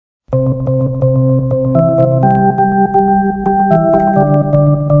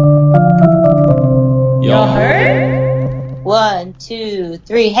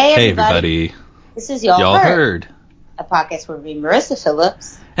3. Hey, Hey, everybody. everybody. This is Y'all, Y'all Heard, heard. a podcast where me, Marissa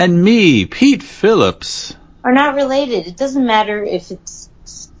Phillips, And me, Pete Phillips. are not related. It doesn't matter if it's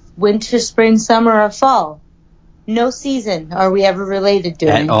winter, spring, summer, or fall. No season are we ever related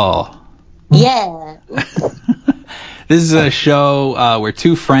during. At all. Yeah. This is a show where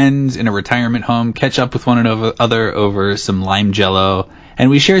two friends in a retirement home catch up with one another over some lime jello, and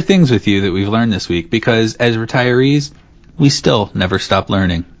we share things with you that we've learned this week, because as retirees, we still never stop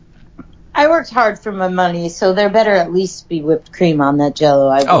learning. I worked hard for my money, so there better at least be whipped cream on that jello,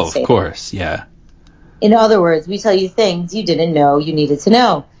 I would say. Of course, yeah. In other words, we tell you things you didn't know you needed to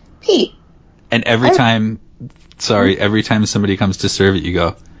know. Pete. And every time somebody comes to serve it, you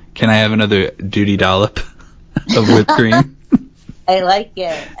go, "Can I have another duty dollop of whipped cream?" I like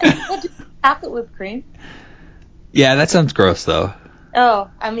it. Chocolate whipped cream? Yeah, that sounds gross, though.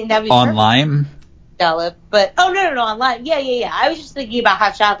 Oh, I mean, that'd be On perfect. lime? Dollop, but no, online. Yeah. I was just thinking about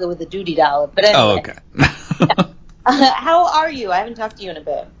hot chocolate with a duty dollop, but anyway. Oh, okay. How are you? I haven't talked to you in a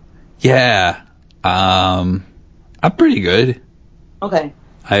bit. Yeah. I'm pretty good. Okay.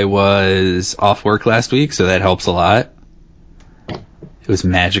 I was off work last week, so that helps a lot. It was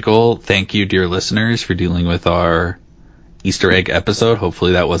magical. Thank you, dear listeners, for dealing with our Easter egg episode.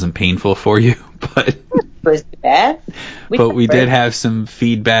 Hopefully that wasn't painful for you, but Was it bad? we did have some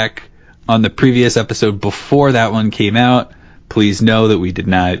feedback on the previous episode before that one came out. Please know that we did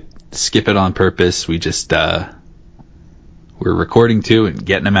not skip it on purpose. We just we're recording too and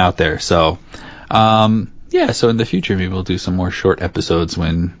getting them out there. So so in the future maybe we'll do some more short episodes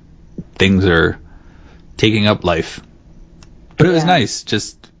when things are taking up life. But it was nice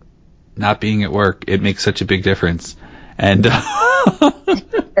just not being at work. It makes such a big difference. And yeah,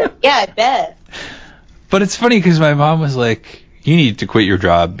 I bet. But it's funny because my mom was like, "You need to quit your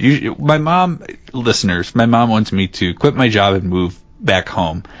job." My mom wants me to quit my job and move back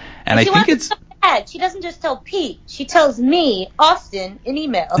home. And I think it's... She doesn't just tell Pete. She tells me, Austin, in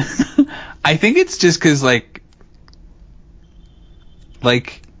emails. I think it's just because, like,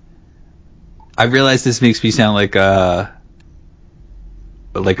 I realize this makes me sound like a,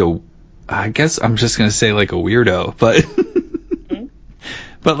 I guess I'm just going to say like a weirdo, but,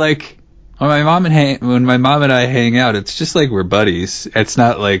 but like, when my mom and I hang out, it's just like we're buddies. It's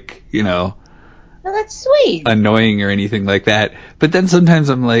not like, Oh, that's sweet. Annoying or anything like that. But then sometimes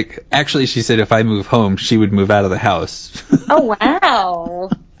I'm like, actually, she said if I move home, she would move out of the house. Oh,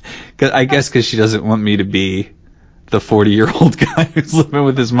 wow. I guess because she doesn't want me to be the 40-year-old guy who's living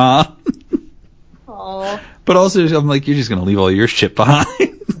with his mom. Oh. But also, I'm like, you're just going to leave all your shit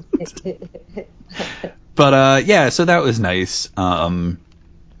behind. But, so that was nice.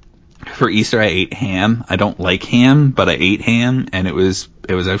 For Easter, I ate ham. I don't like ham, but I ate ham, and it was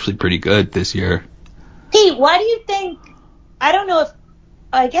actually pretty good this year. Pete, why do you think... I don't know if...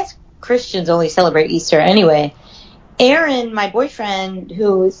 I guess Christians only celebrate Easter anyway. Aaron, my boyfriend,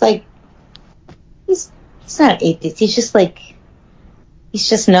 who is like... He's not an atheist. He's just like... He's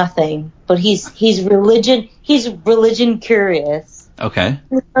just nothing. But he's religion curious. Okay.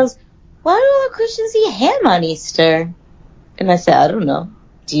 He goes, why do all the Christians eat ham on Easter? And I said, I don't know.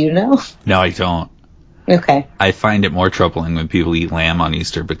 Do you know? No, I don't. Okay. I find it more troubling when people eat lamb on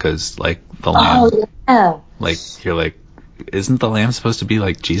Easter because, like, the lamb... Oh, yeah. Like, you're like, isn't the lamb supposed to be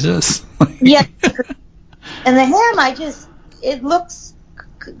like Jesus? Yeah. And the ham, it looks...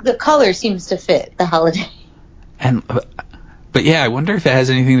 The color seems to fit the holiday. But yeah, I wonder if it has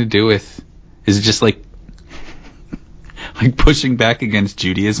anything to do with... Is it just, like pushing back against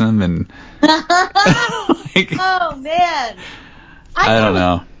Judaism and... Oh, man. I don't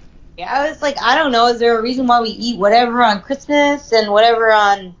know. Yeah, I was like, I don't know. Is there a reason why we eat whatever on Christmas and whatever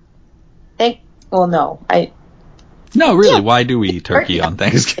on... Well, no. No, really, why do we eat turkey on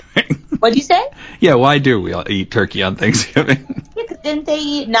Thanksgiving? What'd you say? Yeah, why do we eat turkey on Thanksgiving? Yeah, because didn't they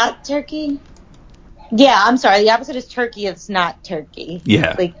eat not turkey? Yeah, I'm sorry. The opposite is turkey. It's not turkey.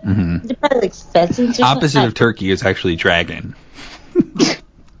 Yeah. Like, probably like pheasants or opposite something. of turkey is actually dragon.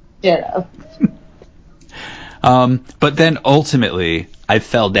 Shut up. But then ultimately, I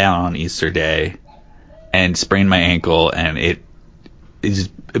fell down on Easter Day and sprained my ankle, and it is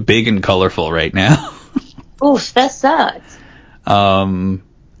big and colorful right now. Oof, that sucks. And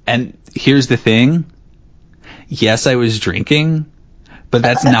here's the thing. Yes, I was drinking, but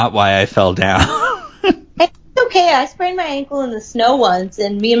that's not why I fell down. It's okay. I sprained my ankle in the snow once,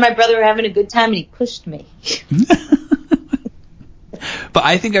 and me and my brother were having a good time, and he pushed me. But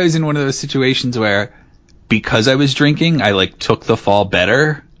I think I was in one of those situations where, because I was drinking, I, like, took the fall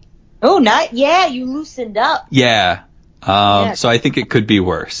better. Oh, you loosened up. Yeah. So I think it could be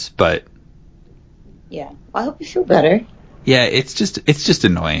worse, but... Yeah. Well, I hope you feel better. Yeah, it's just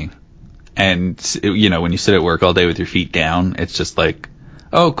annoying. And, you know, when you sit at work all day with your feet down, it's just like,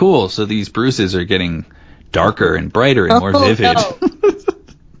 oh, cool. So these bruises are getting darker and brighter and more vivid. No.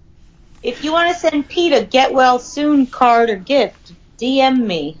 If you want to send Pete a get well soon card or gift, DM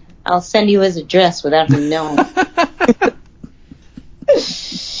me. I'll send you his address without him knowing.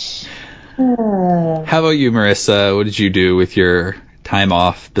 How about you, Marissa? What did you do with your time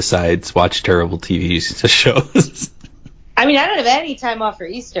off besides watch terrible TV shows? I mean, I don't have any time off for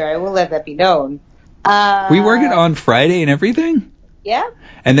Easter. I will let that be known. We worked on Friday and everything? Yeah.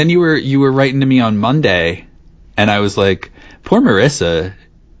 And then you were writing to me on Monday, and I was like, poor Marissa,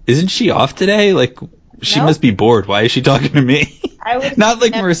 isn't she off today? Like, she must be bored. Why is she talking to me? Not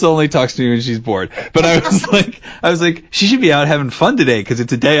like Marissa only talks to me when she's bored, but I was like, she should be out having fun today because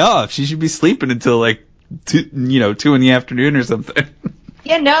it's a day off. She should be sleeping until like 2 in the afternoon or something.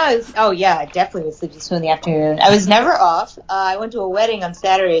 Yeah, no. I definitely was sleeping 2 in the afternoon. I was never off. I went to a wedding on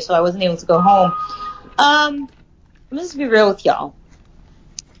Saturday, so I wasn't able to go home. I'm just be real with y'all.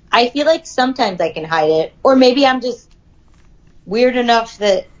 I feel like sometimes I can hide it, or maybe I'm just weird enough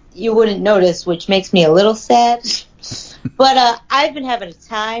that you wouldn't notice, which makes me a little sad. But I've been having a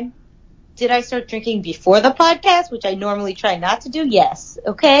time. Did I start drinking before the podcast, which I normally try not to do? Yes.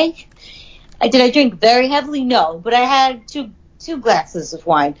 Okay. Did I drink very heavily? No. But I had two glasses of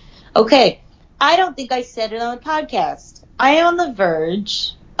wine. Okay. I don't think I said it on the podcast. I am on the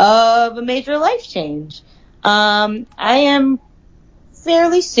verge of a major life change. I am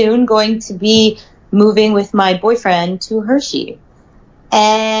fairly soon going to be moving with my boyfriend to Hershey.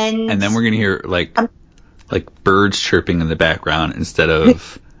 And then we're going to hear like birds chirping in the background instead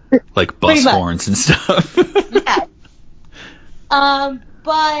of like bus horns and stuff. Yeah.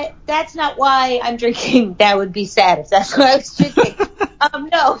 But that's not why I'm drinking. That would be sad if that's what I was drinking.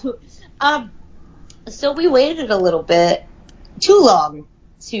 No. So we waited a little bit, too long,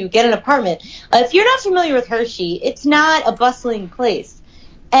 to get an apartment. If you're not familiar with Hershey, it's not a bustling place.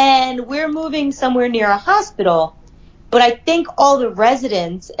 And we're moving somewhere near a hospital, but I think all the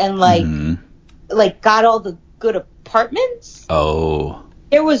residents and like got all the good apartments. Oh.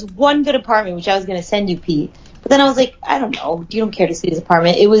 There was one good apartment, which I was going to send you, Pete. But then I was like, I don't know. You don't care to see this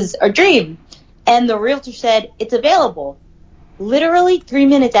apartment. It was our dream. And the realtor said, it's available. Literally 3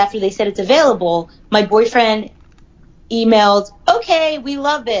 minutes after they said it's available, my boyfriend emailed, okay, we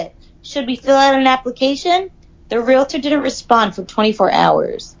love it. Should we fill out an application? The realtor didn't respond for 24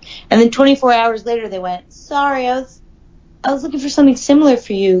 hours. And then 24 hours later, they went, sorry, I was looking for something similar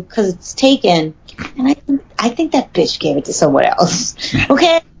for you because it's taken. And I think that bitch gave it to someone else.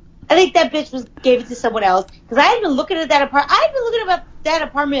 Okay? I think that bitch gave it to someone else because I had been looking at that apartment. I had been looking at that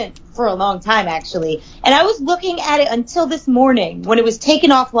apartment for a long time, actually. And I was looking at it until this morning when it was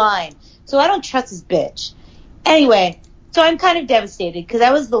taken offline. So I don't trust this bitch. Anyway, so I'm kind of devastated because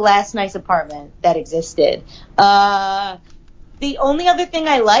that was the last nice apartment that existed. The only other thing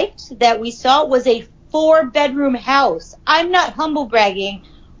I liked that we saw was a 4-bedroom house. I'm not humble bragging.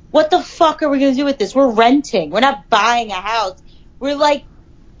 What the fuck are we going to do with this? We're renting. We're not buying a house. We're like,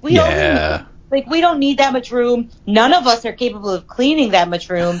 we don't need that much room. None of us are capable of cleaning that much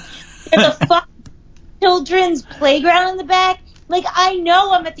room. There's a fucking children's playground in the back. Like, I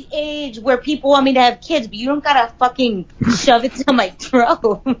know I'm at the age where people want me to have kids, but you don't gotta fucking shove it down my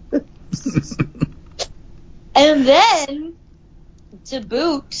throat. And then, to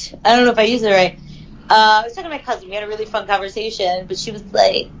boot, I don't know if I used it right, I was talking to my cousin. We had a really fun conversation, but she was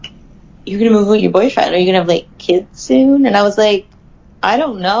like, you're gonna move with your boyfriend? Are you gonna have, like, kids soon? And I was like, I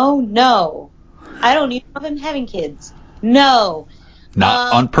don't know. No. I don't even know if I'm having kids. No.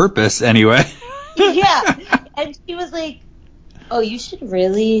 Not on purpose, anyway. Yeah. And she was like, oh, you should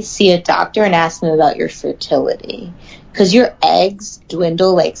really see a doctor and ask them about your fertility. Because your eggs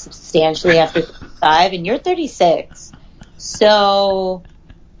dwindle, like, substantially after 35, and you're 36. So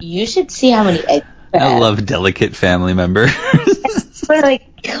you should see how many eggs you have. I love delicate family members. But, like,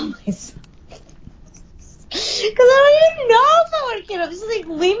 because I don't even know if I want to kid. I'm just like,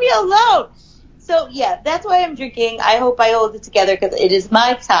 leave me alone. So, yeah, that's why I'm drinking. I hope I hold it together because it is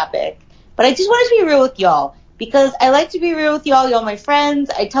my topic. But I just wanted to be real with y'all because I like to be real with y'all. Y'all my friends.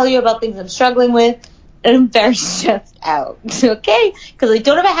 I tell you about things I'm struggling with. And I'm very stressed out. Okay? Because I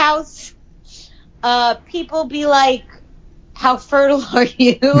don't have a house. People be like, how fertile are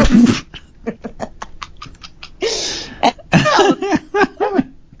you?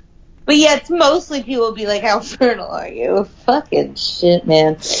 But yeah, it's mostly people be like, how fertile are you? Fucking shit,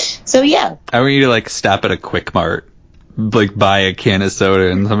 man. So yeah. I want you to like stop at a Quick Mart, like buy a can of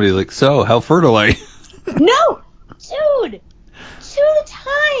soda, and somebody's like, so, how fertile are you? No! Dude! 2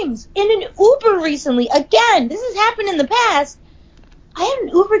 times in an Uber recently. Again, this has happened in the past. I had an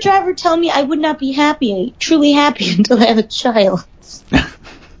Uber driver tell me I would not be truly happy until I have a child. I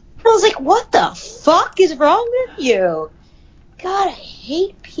was like, what the fuck is wrong with you? God, I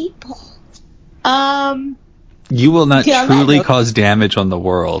hate people. You will not truly cause damage on the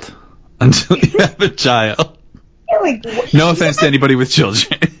world until you have a child. No offense to anybody with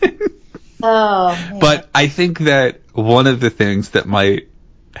children. Oh, man. But I think that one of the things that might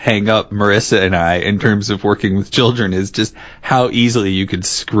hang up Marissa and I in terms of working with children is just how easily you could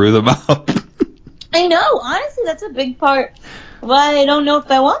screw them up. I know. Honestly, that's a big part why I don't know if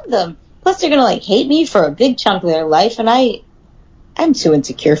I want them. Plus, they're going to hate me for a big chunk of their life, and I'm too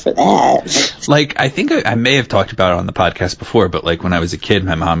insecure for that. I think I may have talked about it on the podcast before, but when I was a kid,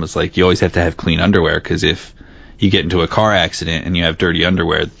 my mom was like, you always have to have clean underwear, because if you get into a car accident and you have dirty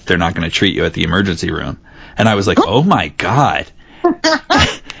underwear, they're not going to treat you at the emergency room. And I was like, oh my God.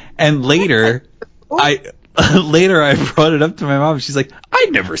 And later I brought it up to my mom. She's like, I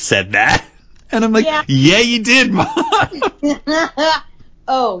never said that. And I'm like, yeah you did, Mom.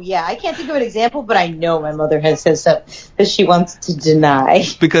 Oh, yeah. I can't think of an example, but I know my mother has said so because she wants to deny.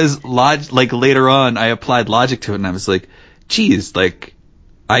 Because later on, I applied logic to it, and I was like, geez,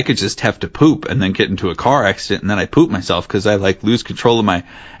 I could just have to poop and then get into a car accident, and then I poop myself because I lose control of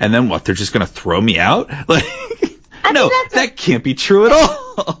and then what? They're just gonna throw me out? No, that can't be true at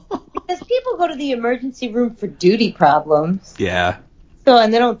all. Because people go to the emergency room for duty problems. Yeah. So,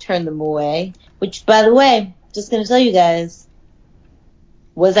 and they don't turn them away. Which, by the way, just gonna tell you guys.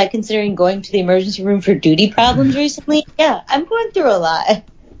 Was I considering going to the emergency room for duty problems recently? Yeah, I'm going through a lot.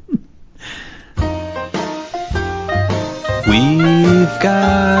 We've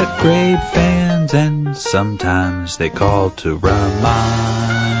got great fans, and sometimes they call to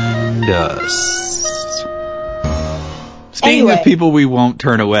remind us. Speaking of people we won't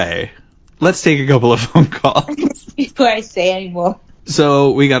turn away, let's take a couple of phone calls. Before I say any more.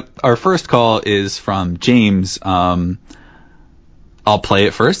 So we got our first call is from James. I'll play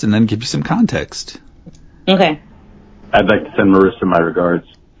it first and then give you some context. Okay. I'd like to send Marissa my regards.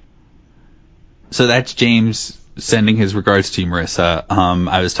 So that's James sending his regards to you, Marissa.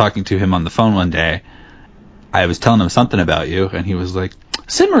 I was talking to him on the phone one day. I was telling him something about you, and he was like,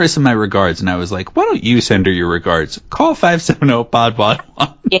 send Marissa my regards. And I was like, why don't you send her your regards? Call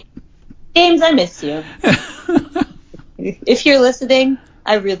 570-POD-1. Yeah. James, I miss you. If you're listening,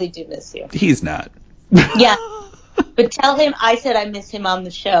 I really do miss you. He's not. Yeah. But tell him I said I miss him on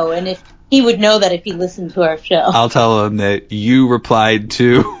the show, and if he would know that if he listened to our show. I'll tell him that you replied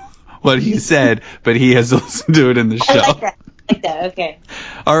to what he said, but he has to listen to it in the show. I like that, okay.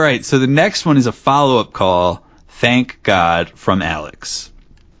 All right, so the next one is a follow-up call, thank God, from Alex.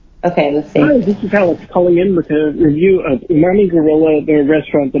 Okay, let's see. Hi, this is Alex calling in with a review of Umami Gorilla, the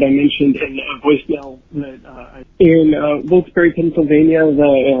restaurant that I mentioned in a voicemail that in Wilkes-Barre, Pennsylvania,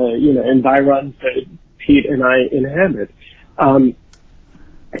 the environs that Pete and I inhabit. And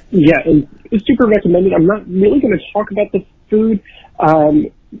it's super recommended. I'm not really going to talk about the food.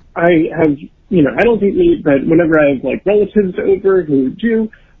 I have, I don't eat meat, but whenever I have relatives over who do,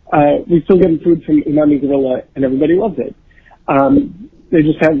 we still get food from Umami Gorilla, and everybody loves it. They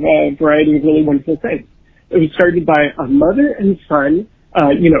just have a variety of really wonderful things. It was started by a mother and son,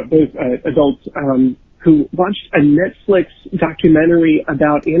 both adults, who watched a Netflix documentary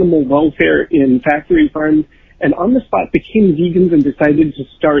about animal welfare in factory farms, and on the spot became vegans and decided to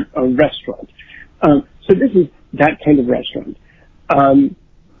start a restaurant. So this is that kind of restaurant.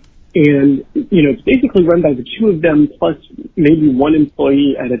 And, it's basically run by the two of them plus maybe one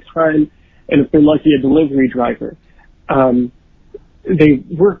employee at a time, and if they're lucky, a delivery driver. They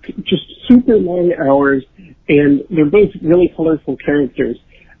work just super long hours, and they're both really colorful characters.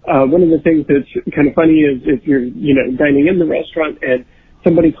 One of the things that's kind of funny is if you're, dining in the restaurant and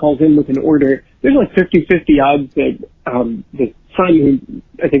somebody calls in with an order, there's 50-50 odds that the son, who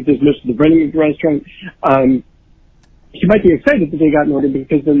I think does most of the running of the restaurant, he might be excited that they got an order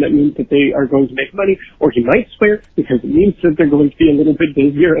because then that means that they are going to make money, or he might swear because it means that they're going to be a little bit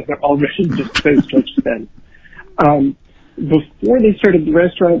busier and they're already just so stretched thin. Before they started the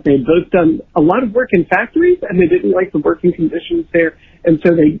restaurant, they had both done a lot of work in factories, and they didn't like the working conditions there, and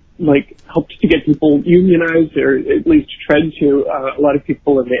so they helped to get people unionized, or at least tried to. A lot of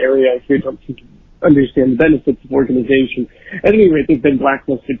people in the area here don't seem to understand the benefits of organization. At any rate, they've been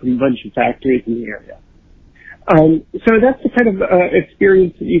blacklisted from a bunch of factories in the area. So that's the kind of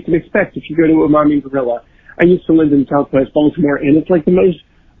experience that you can expect if you go to Umami Gorilla. I used to live in Southwest Baltimore, and it's the most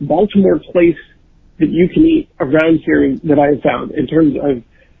Baltimore place that you can eat around here that I have found in terms of,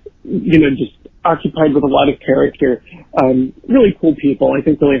 just occupied with a lot of character. Really cool people. I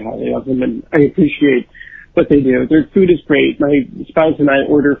think really highly of them, and I appreciate what they do. Their food is great. My spouse and I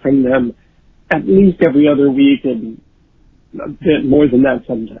order from them at least every other week, and a bit more than that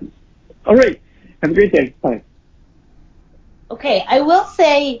sometimes. All right. Have a great day. Bye. Okay, I will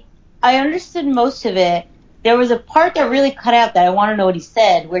say I understood most of it. There was a part that really cut out that I want to know what he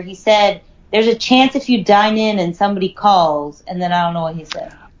said, where he said, there's a chance if you dine in and somebody calls, and then I don't know what he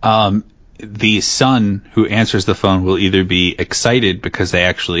said. The son who answers the phone will either be excited because they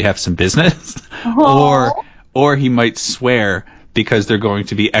actually have some business, or he might swear because they're going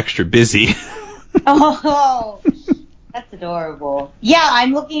to be extra busy. Oh, that's adorable. Yeah,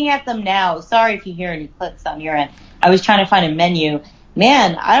 I'm looking at them now. Sorry if you hear any clicks on your end. I was trying to find a menu.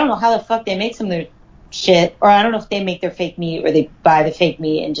 Man, I don't know how the fuck they make some of their shit, or I don't know if they make their fake meat or they buy the fake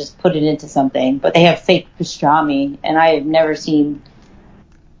meat and just put it into something, but they have fake pastrami, and I have never seen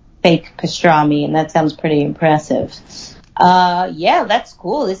fake pastrami, and that sounds pretty impressive. Yeah, that's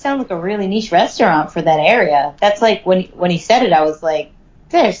cool. This sounds like a really niche restaurant for that area. That's like when he said it, I was like,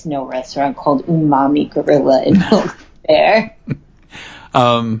 there's no restaurant called Umami Gorilla in there.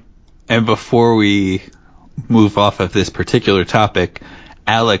 And before we move off of this particular topic,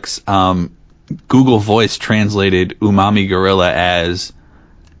 Alex, Google Voice translated Umami Gorilla as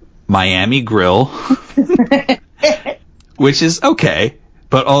Miami Grill, which is okay,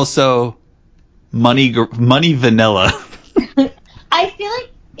 but also money vanilla. I feel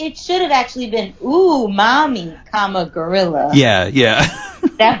like it should have actually been Mommy, Gorilla. Yeah.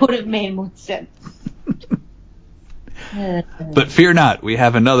 That would have made more sense. But fear not, we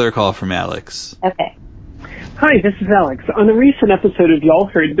have another call from Alex. Okay. Hi, this is Alex. On a recent episode of Y'all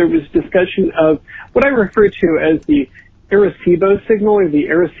Heard, there was discussion of what I refer to as the Arecibo signal, or the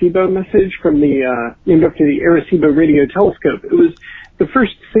Arecibo message from the, named after the Arecibo radio telescope. It was the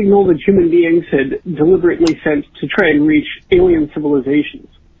first signal that human beings had deliberately sent to try and reach alien civilizations.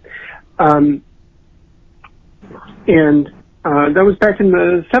 That was back in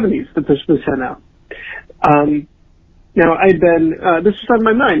the 70s that this was sent out. Now, this was on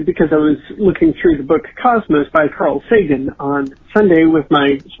my mind because I was looking through the book Cosmos by Carl Sagan on Sunday with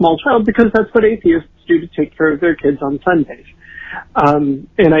my small child, because that's what atheists do to take care of their kids on Sundays. And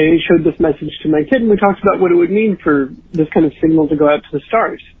I showed this message to my kid, and we talked about what it would mean for this kind of signal to go out to the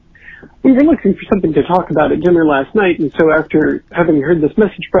stars. We were looking for something to talk about at dinner last night, and so after having heard this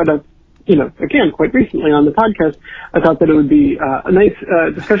message brought up, again, quite recently on the podcast, I thought that it would be a nice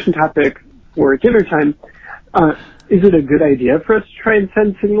discussion topic for dinner time. Is it a good idea for us to try and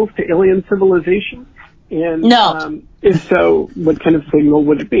send signals to alien civilization? And no. If so, what kind of signal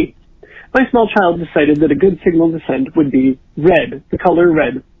would it be? My small child decided that a good signal to send would be red, the color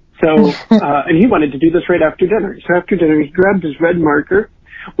red. So, and he wanted to do this right after dinner. So after dinner, he grabbed his red marker.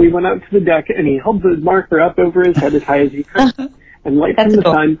 We went out to the deck, and he held the marker up over his head as high as he could. And light from the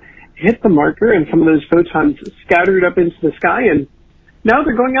sun hit the marker, and some of those photons scattered up into the sky, and now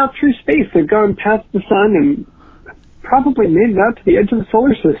they're going out through space. They've gone past the sun and probably made it out to the edge of the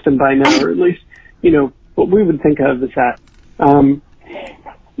solar system by now, or at least, what we would think of as that.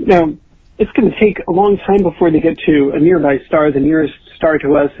 Now, it's going to take a long time before they get to a nearby star. The nearest star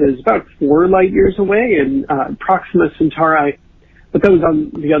to us is about 4 light years away in Proxima Centauri, but that was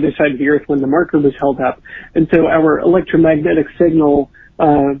on the other side of the Earth when the marker was held up. And so our electromagnetic signal,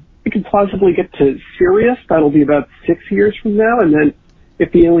 we could plausibly get to Sirius. That'll be about 6 years from now, and then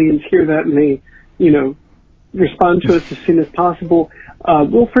if the aliens hear that and they, respond to us as soon as possible,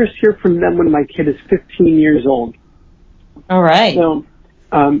 we'll first hear from them when my kid is 15 years old. All right. So,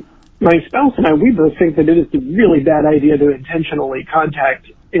 my spouse and I, we both think that it is a really bad idea to intentionally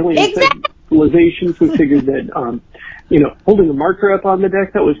contact alien civilizations. We figured that, holding a marker up on the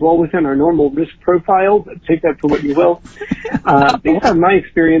deck, that was well within our normal risk profile, but take that for what you will. Based on my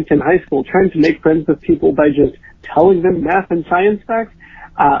experience in high school, trying to make friends with people by just telling them math and science facts,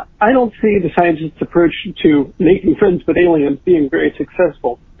 I don't see the scientists' approach to making friends with aliens being very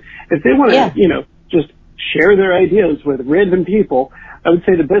successful. If they want to, just share their ideas with random people, I would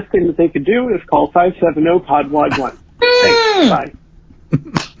say the best thing that they could do is call 570-POD-WAD1. Thanks. Bye.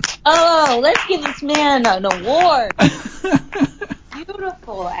 Oh, let's give this man an award.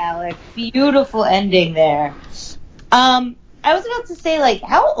 Beautiful, Alex. Beautiful ending there. I was about to say,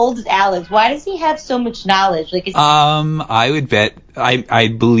 how old is Alex? Why does he have so much knowledge? I would bet, I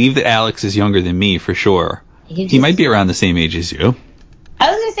believe that Alex is younger than me, for sure. He might be around the same age as you. I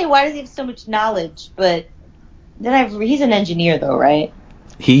was going to say, why does he have so much knowledge? But then he's an engineer, though, right?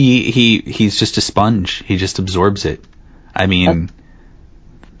 He's just a sponge. He just absorbs it. I mean,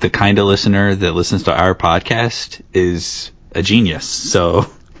 the kind of listener that listens to our podcast is a genius, so...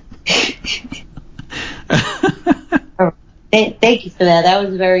 Thank you for that. That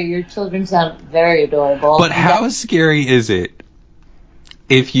was your children sound very adorable. But how scary is it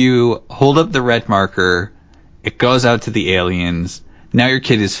if you hold up the red marker, it goes out to the aliens, now your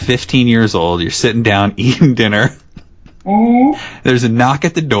kid is 15 years old, you're sitting down eating dinner, there's a knock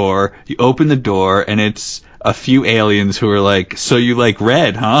at the door, you open the door, and it's a few aliens who are like, so you like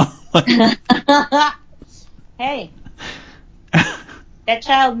red, huh? Hey. That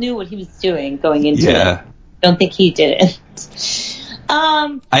child knew what he was doing going into Yeah. it. Don't think he didn't.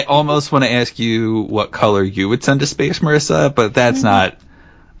 I almost want to ask you what color you would send to space, Marissa, but that's not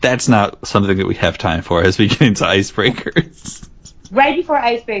something that we have time for as we get into icebreakers. Right before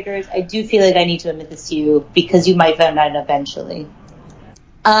icebreakers, I do feel like I need to admit this to you because you might find out eventually.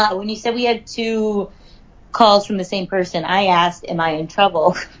 When you said we had 2 calls from the same person, I asked, am I in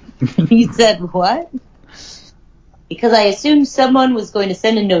trouble? You said, what? Because I assumed someone was going to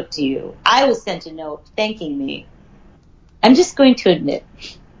send a note to you. I was sent a note thanking me. I'm just going to admit,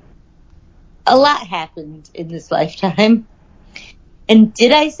 a lot happened in this lifetime. And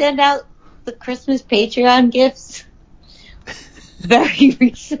did I send out the Christmas Patreon gifts? Very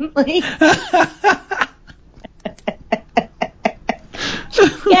recently.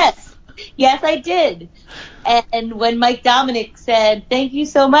 Yes, I did. And when Mike Dominic said, thank you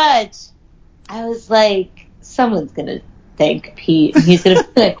so much, I was like, someone's going to thank Pete. And he's going to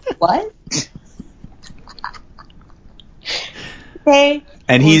be like, what? Okay.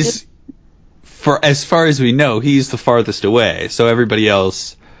 And he's, for as far as we know, he's the farthest away. So everybody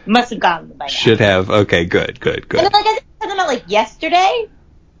else must have gotten them by now. Should have. Okay, good. And then, I sent them out yesterday,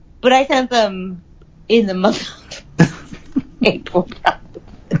 but I sent them in the month of April.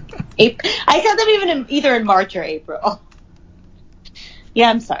 I sent them either in March or April.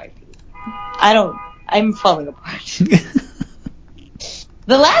 Yeah, I'm sorry. I'm falling apart.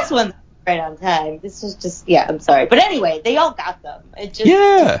 The last one's right on time. This was just, I'm sorry. But anyway, they all got them. It just,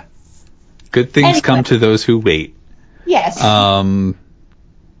 yeah. Good things come to those who wait. Yes.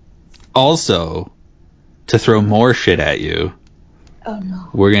 Also, to throw more shit at you, oh no,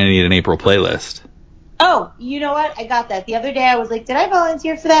 we're going to need an April playlist. Oh, you know what? I got that. The other day I was like, did I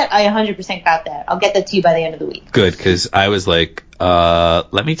volunteer for that? I 100% got that. I'll get that to you by the end of the week. Good, because I was like,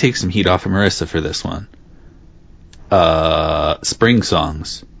 let me take some heat off of Marissa for this one. Spring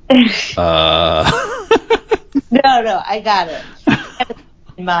songs. No, I got it. I have it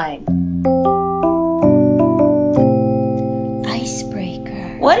in mind.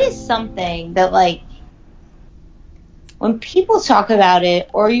 Icebreaker. What is something that, when people talk about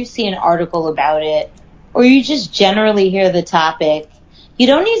it, or you see an article about it, or you just generally hear the topic, you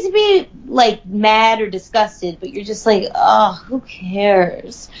don't need to be, mad or disgusted, but you're just like, oh, who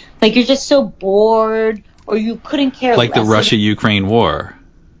cares? You're just so bored, or you couldn't care less. Like the Russia-Ukraine war.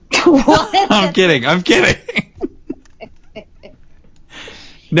 What? I'm kidding.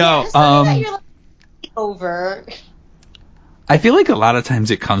 No, that you're over. I feel like a lot of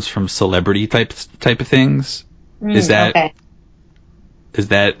times it comes from celebrity type of things. Is that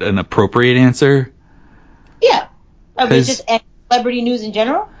an appropriate answer? Yeah. Just celebrity news in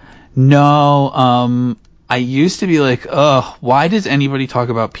general? No, I used to be like, why does anybody talk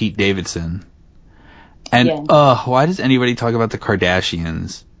about Pete Davidson? And, why does anybody talk about the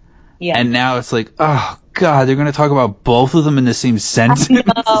Kardashians? Yeah. And now it's like, oh, God, they're going to talk about both of them in the same sentence?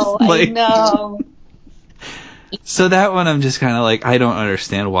 I know. So that one I'm just kind of like, I don't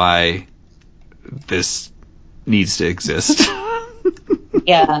understand why this needs to exist.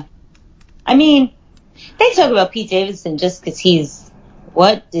 Yeah. I mean, they talk about Pete Davidson just because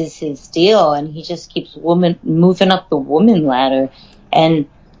what is his deal? And he just keeps moving up the woman ladder. And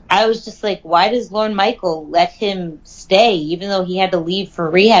I was just like, why does Lorne Michael let him stay, even though he had to leave for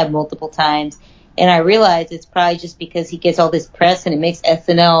rehab multiple times? And I realized it's probably just because he gets all this press and it makes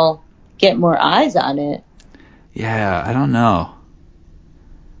SNL get more eyes on it. Yeah, I don't know.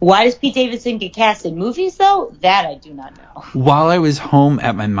 Why does Pete Davidson get cast in movies, though? That I do not know. While I was home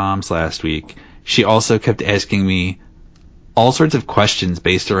at my mom's last week, she also kept asking me all sorts of questions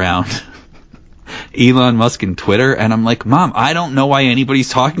based around Elon Musk and Twitter, and I'm like, Mom, I don't know why anybody's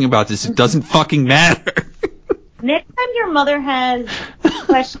talking about this. It doesn't fucking matter. Next time your mother has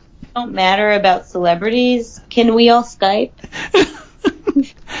questions that don't matter about celebrities, can we all Skype?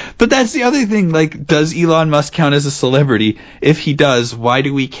 But that's the other thing. Does Elon Musk count as a celebrity? If he does, why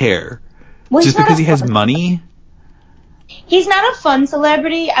do we care? Well, just because he has money? He's not a fun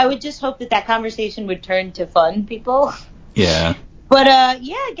celebrity. I would just hope that conversation would turn to fun people. Yeah. But, I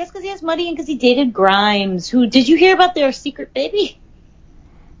guess because he has money and because he dated Grimes. Did you hear about their secret baby?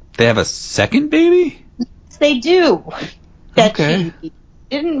 They have a second baby? Yes, they do. That okay. she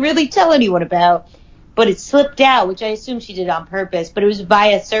didn't really tell anyone about. but it slipped out, which I assume she did on purpose, but it was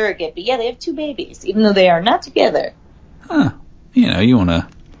via surrogate. But yeah, they have 2 babies, even though they are not together. Huh. You want to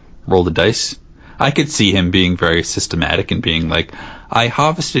roll the dice. I could see him being very systematic and being like, I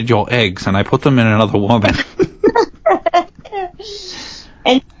harvested your eggs and I put them in another woman.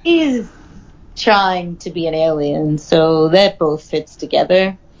 And she's trying to be an alien, so that both fits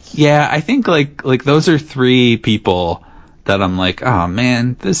together. Yeah, I think like those are 3 people that I'm like, oh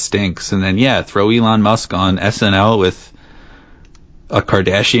man, this stinks. And then throw Elon Musk on SNL with a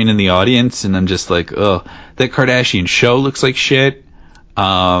Kardashian in the audience, and I'm just like, oh, that Kardashian show looks like shit.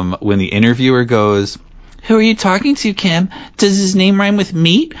 When the interviewer goes, who are you talking to, Kim? Does his name rhyme with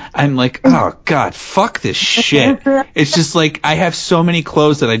meat? I'm like, oh god, fuck this shit. It's just like, I have so many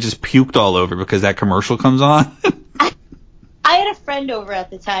clothes that I just puked all over because that commercial comes on. I had a friend over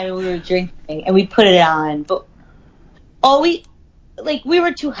at the time and we were drinking and we put it on, but we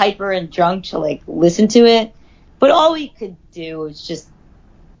were too hyper and drunk to like listen to it, but all we could do was just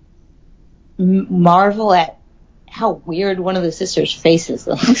marvel at how weird one of the sisters' faces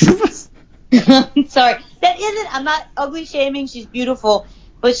looks. I'm sorry. I'm not ugly shaming, she's beautiful,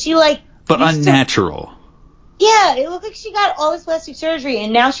 but she but unnatural. Yeah, it looked like she got all this plastic surgery,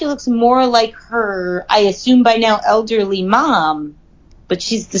 and now she looks more like her, I assume by now, elderly mom. But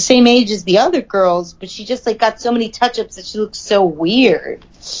she's the same age as the other girls, but she just got so many touch-ups that she looks so weird.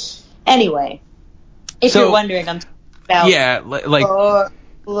 Anyway, if you're wondering, I'm talking about... Yeah,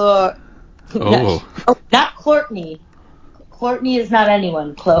 not Courtney. Courtney is not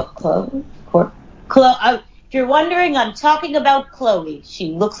anyone. If you're wondering, I'm talking about Chloe.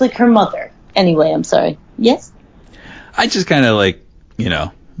 She looks like her mother. Anyway, I'm sorry. Yes? I just kind of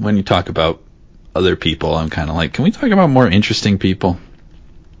when you talk about other people, I'm kind of like, can we talk about more interesting people?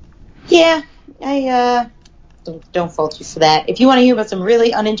 Yeah, I don't fault you for that. If you want to hear about some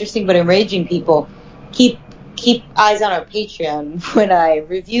really uninteresting but enraging people, keep eyes on our Patreon when I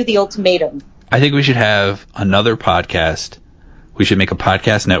review The Ultimatum. I think we should have another podcast. We should make a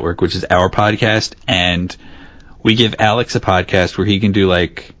podcast network, which is our podcast, and we give Alex a podcast where he can do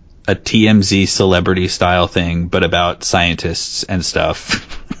a TMZ celebrity style thing, but about scientists and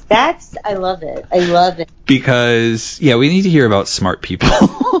stuff. I love it. I love it. Because, we need to hear about smart people.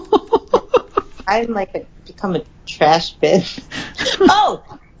 I'm become a trash bin. Oh,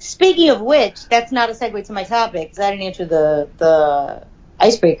 speaking of which, that's not a segue to my topic, because I didn't answer the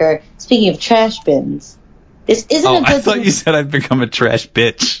icebreaker. Speaking of trash bins, this isn't a good I thought you said I've become a trash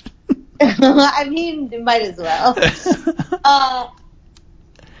bitch. I mean, it might as well.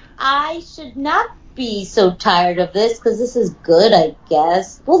 I should not be so tired of this, because this is good, I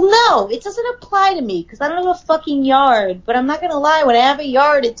guess. Well, no, it doesn't apply to me, because I don't have a fucking yard. But I'm not going to lie, when I have a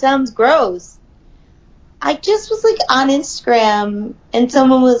yard, it sounds gross. I just was on Instagram, and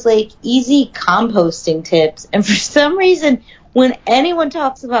someone was easy composting tips. And for some reason, when anyone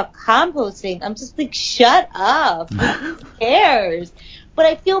talks about composting, I'm just shut up. Who cares? But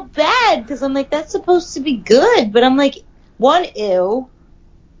I feel bad, because I'm that's supposed to be good. But I'm 1, ew.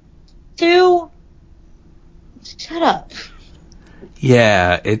 2, shut up.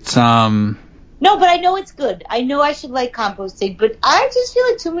 Yeah, it's No, but I know it's good. I know I should like composting, but I just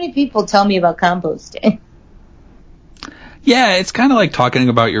feel too many people tell me about composting. Yeah, it's kind of like talking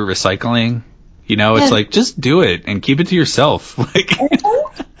about your recycling. It's just do it and keep it to yourself.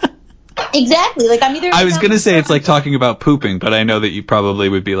 Exactly. I'm either... I was going to say it's like talking about pooping, but I know that you probably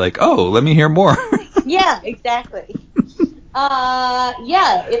would be like, oh, let me hear more. Yeah, exactly.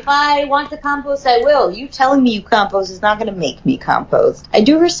 If I want to compost, I will. You telling me you compost is not going to make me compost. I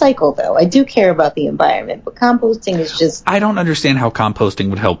do recycle, though. I do care about the environment, but composting is just... I don't understand how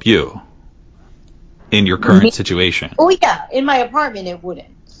composting would help you in your current situation. Oh, yeah. In my apartment, it wouldn't.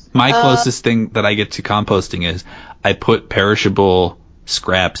 My closest thing that I get to composting is I put perishable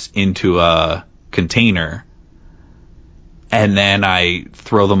scraps into a container, and then I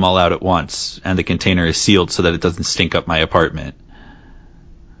throw them all out at once, and the container is sealed so that it doesn't stink up my apartment.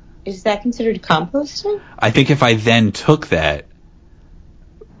 Is that considered composting? I think if I then took that,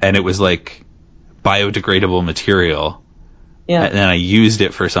 and it was biodegradable material, and then I used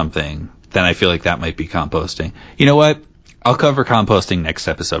it for something, then I feel like that might be composting. You know what? I'll cover composting next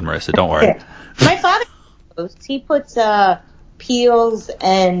episode, Marissa. Don't worry. My father composts. He puts peels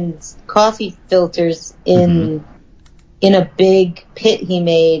and coffee filters in a big pit he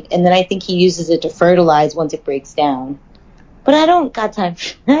made, and then I think he uses it to fertilize once it breaks down. But I don't got time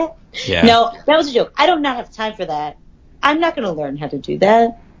for that. Yeah. No, that was a joke. I do not have time for that. I'm not going to learn how to do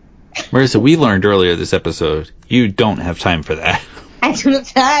that. Marissa, we learned earlier this episode, you don't have time for that. I don't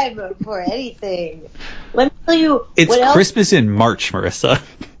have time for anything. Let me tell you. It's Christmas in March, Marissa.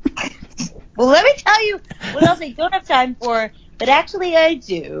 Well, let me tell you what else I don't have time for, but actually I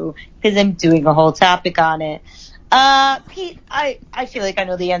do, because I'm doing a whole topic on it. Pete, I feel like I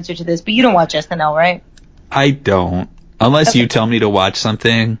know the answer to this, but you don't watch SNL, right? I don't. Unless you tell me to watch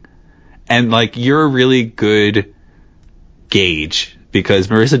something. And, like, you're a really good gauge, because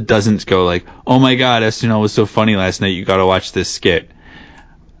Marissa doesn't go like, oh my god, SNL was so funny last night, you gotta watch this skit.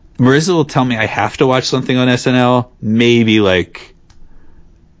 Marissa will tell me I have to watch something on SNL, maybe, like,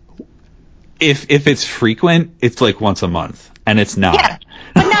 if it's frequent, it's like once a month, and it's not. Yeah,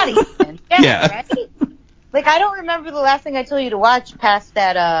 but not even. Yeah. Right? Like, I don't remember the last thing I told you to watch past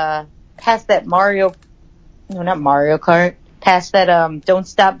that Mario, no, not Mario Kart, past that, Don't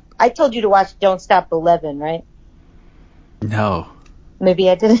Stop, I told you to watch Don't Stop 11, right? No.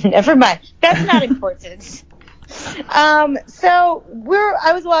 Maybe I didn't, never mind. That's not important. So,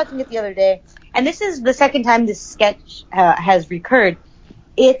 I was watching it the other day, and this is the second time this sketch has recurred.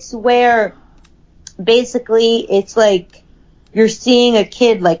 It's where, basically, it's like, you're seeing a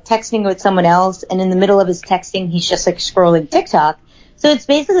kid, like, texting with someone else, and in the middle of his texting, he's just, like, scrolling TikTok. So it's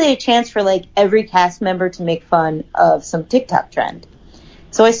basically a chance for, like, every cast member to make fun of some TikTok trend.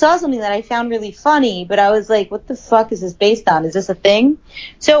 So I saw something that I found really funny, but I was like, what the fuck is this based on? Is this a thing?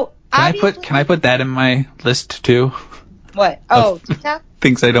 So, Can I put that in my list, too? What? Oh, TikTok?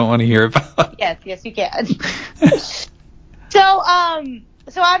 Things I don't want to hear about. Yes, you can.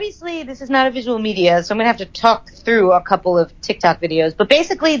 So obviously this is not a visual media, so I'm going to have to talk through a couple of TikTok videos. But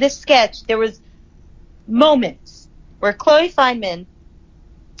basically this sketch, there was moments where Chloe Fineman,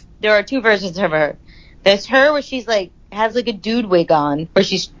 there are two versions of her. There's her where she's like, has like a dude wig on, where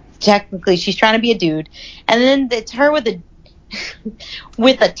she's trying to be a dude. And then it's her with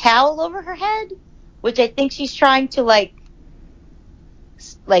with a towel over her head, which I think she's trying to like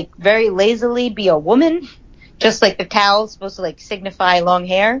very lazily be a woman. Just like the towel's supposed to like signify long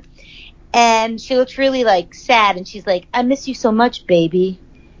hair. And she looks really like sad, and she's like, I miss you so much, baby.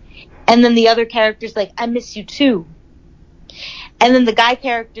 And then the other character's like, I miss you too. And then the guy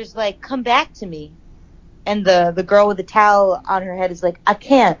character's like, come back to me. And the girl with the towel on her head is like, I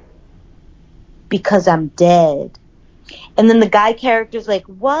can't, because I'm dead. And then the guy character's like,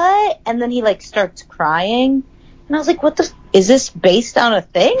 what? And then he like starts crying. And I was like, is this based on a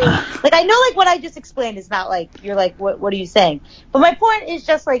thing? Like, I know, like, what I just explained is not, like, you're like, what are you saying? But my point is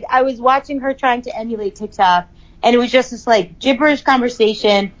just, like, I was watching her trying to emulate TikTok, and it was just this, like, gibberish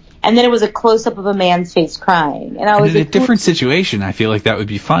conversation, and then it was a close-up of a man's face crying. And I was in a different situation, I feel like that would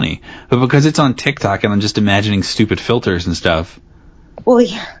be funny. But because it's on TikTok, and I'm just imagining stupid filters and stuff. Well,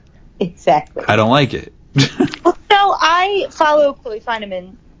 yeah, exactly. I don't like it. Well, so I follow Chloe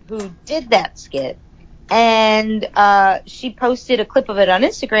Fineman, who did that skit. And she posted a clip of it on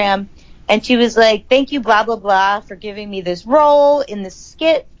Instagram, and she was like, thank you, blah, blah, blah, for giving me this role in this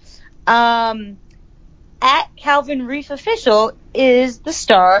skit. At Calvin Reef Official is the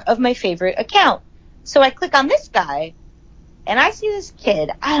star of my favorite account. So I click on this guy, and I see this kid.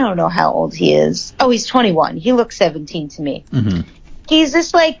 I don't know how old he is. Oh, he's 21. He looks 17 to me. Mm-hmm. He's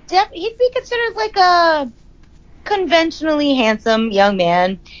this, like, he'd be considered, like, a conventionally handsome young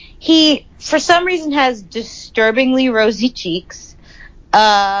man. He, for some reason, has disturbingly rosy cheeks.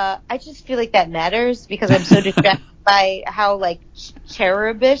 I just feel like that matters because I'm so distracted by how, like,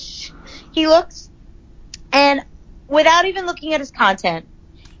 cherubish he looks. And without even looking at his content,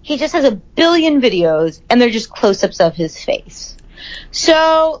 he just has a billion videos, and they're just close-ups of his face.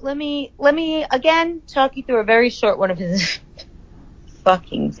 So let me again talk you through a very short one of his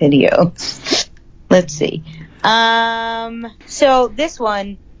fucking videos. Let's see. So this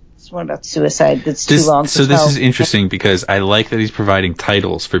one about suicide that's too long to tell. So this is interesting because I like that he's providing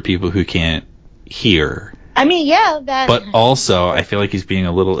titles for people who can't hear. I mean, yeah, that. But also, I feel like he's being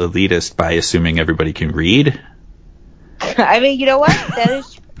a little elitist by assuming everybody can read. I mean, you know what?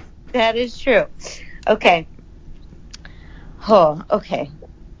 That is true. Okay. Oh, okay.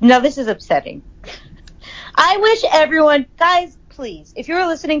 Now this is upsetting. I wish everyone, guys, please, if you're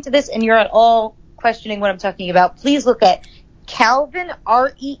listening to this and you're at all questioning what I'm talking about, please look at Calvin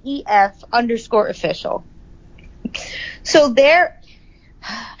REEF_official. So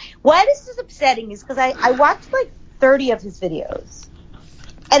why this is upsetting is because I watched like 30 of his videos,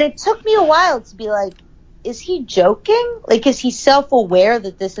 and it took me a while to be like, is he joking? Like, is he self-aware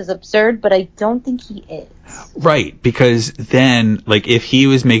that this is absurd? But I don't think he is. Right, because then, like, if he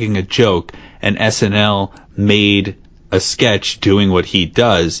was making a joke and SNL made a sketch doing what he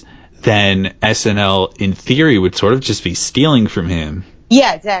does, then SNL, in theory, would sort of just be stealing from him.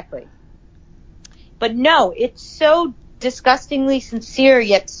 Yeah, exactly. But no, it's so disgustingly sincere,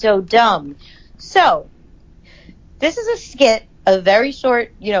 yet so dumb. So, this is a skit a very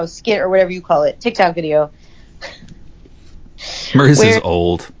short, skit or whatever you call it, TikTok video. Marissa's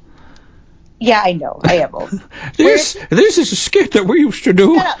old. Yeah, I know. I am old. This is a skit that we used to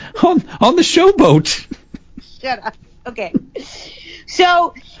do on the showboat. Shut up. Okay.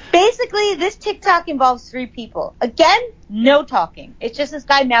 So basically, this TikTok involves 3 people. Again, no talking. It's just this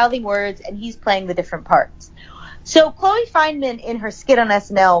guy mouthing words, and he's playing the different parts. So Chloe Fineman, in her skit on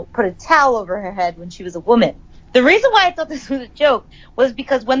SNL, put a towel over her head when she was a woman. The reason why I thought this was a joke was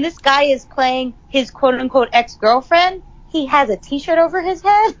because when this guy is playing his quote-unquote ex-girlfriend, he has a T-shirt over his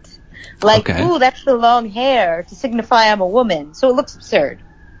head. Like, okay. Ooh, that's the long hair to signify I'm a woman. So it looks absurd.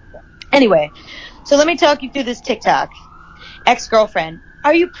 Anyway, so let me talk you through this TikTok. Ex-girlfriend,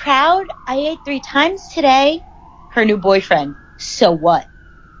 are you proud? I ate 3 times today. Her new boyfriend, so what?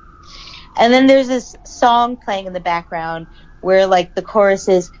 And then there's this song playing in the background where, like, the chorus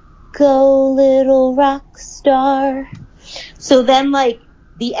is, go little rock star. So then, like,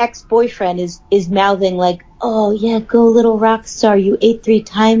 the ex-boyfriend is mouthing, like, oh, yeah, go little rock star. You ate 3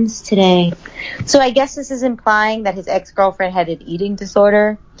 times today. So I guess this is implying that his ex-girlfriend had an eating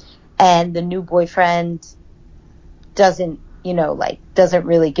disorder and the new boyfriend doesn't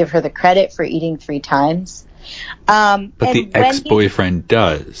really give her the credit for eating 3 times. But the ex-boyfriend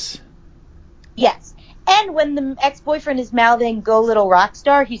does. Yes. And when the ex-boyfriend is mouthing, go little rock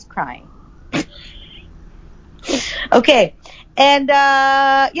star, he's crying. Okay. And,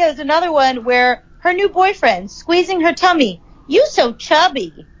 there's another one where her new boyfriend squeezing her tummy. You so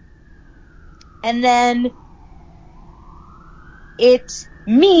chubby. And then it's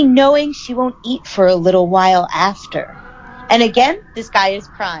me knowing she won't eat for a little while after. And again, this guy is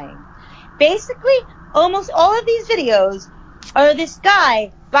crying. Basically, almost all of these videos are this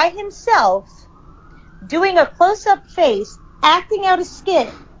guy by himself doing a close-up face, acting out a skit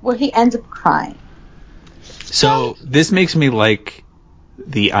where he ends up crying. So this makes me like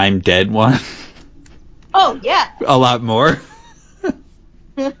the I'm Dead one. Oh, yeah. A lot more.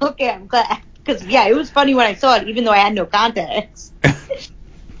 Okay, I'm glad. Because, yeah, it was funny when I saw it, even though I had no context.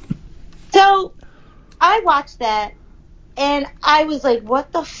 So I watched that, and I was like,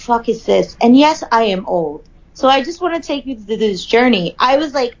 what the fuck is this? And yes, I am old. So I just want to take you through this journey. I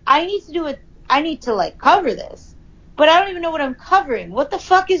was like, I need to cover this. But I don't even know what I'm covering. What the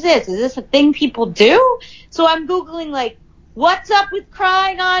fuck is this? Is this a thing people do? So I'm Googling, what's up with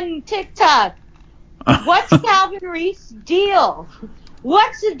crying on TikTok? What's Calvin Reef's deal?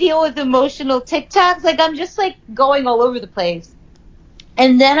 What's the deal with emotional TikToks? I'm just, going all over the place.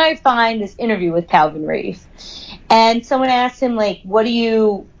 And then I find this interview with Calvin Reef. And someone asked him, what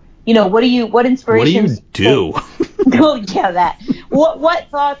inspirations do? Oh, yeah, that. What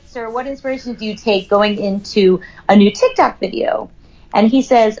thoughts or what inspirations do you take going into a new TikTok video? And he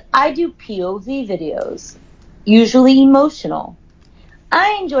says, I do POV videos, usually emotional.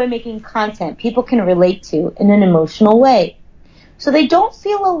 I enjoy making content people can relate to in an emotional way, so they don't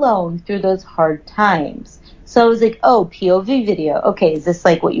feel alone through those hard times. So I was like, oh, POV video. Okay, is this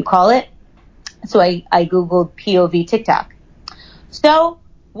what you call it? So I Googled POV TikTok. So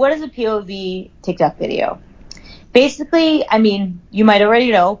what is a POV TikTok video? Basically, you might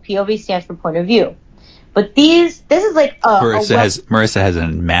already know, POV stands for point of view. But this is Marissa has a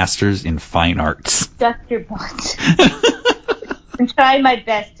master's in fine arts. Shut your butt. I'm trying my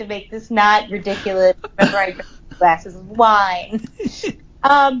best to make this not ridiculous. Remember, I drank glasses of wine.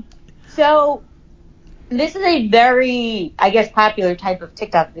 So this is a very, popular type of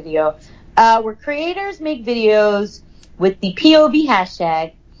TikTok video where creators make videos with the POV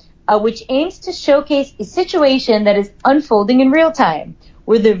hashtag, which aims to showcase a situation that is unfolding in real time,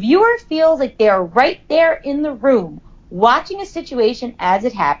 where the viewer feels like they are right there in the room, watching a situation as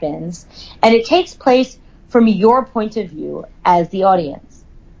it happens, and it takes place from your point of view as the audience.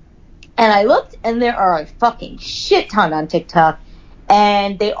 And I looked, and there are a fucking shit ton on TikTok,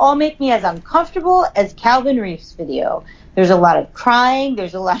 and they all make me as uncomfortable as Calvin Reef's video. There's a lot of crying,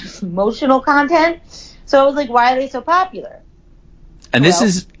 there's a lot of emotional content, so I was like, why are they so popular? And this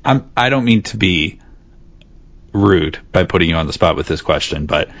is, I don't mean to be rude by putting you on the spot with this question,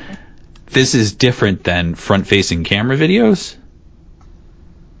 but this is different than front-facing camera videos?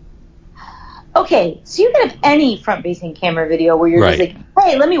 Okay, so you can have any front-facing camera video where you're just like,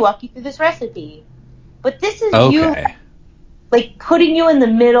 hey, let me walk you through this recipe. But this is you, putting you in the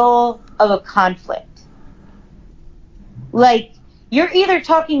middle of a conflict. You're either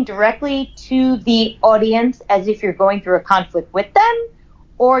talking directly to the audience as if you're going through a conflict with them,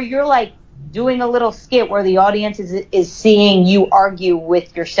 or you're doing a little skit where the audience is seeing you argue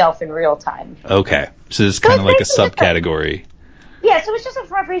with yourself in real time. Okay, so it's kind of like a subcategory. Yeah, so it's just a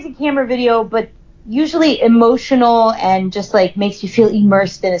front-facing camera video, but usually emotional and just like makes you feel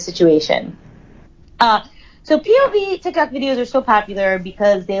immersed in a situation. So POV TikTok videos are so popular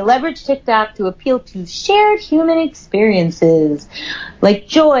because they leverage TikTok to appeal to shared human experiences like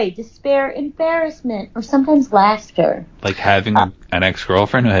joy, despair, embarrassment, or sometimes laughter. Like having an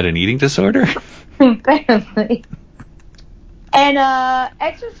ex-girlfriend who had an eating disorder? Apparently. And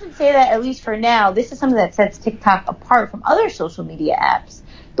experts would say that, at least for now, this is something that sets TikTok apart from other social media apps.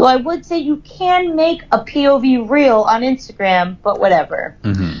 Though I would say you can make a POV reel on Instagram, but whatever.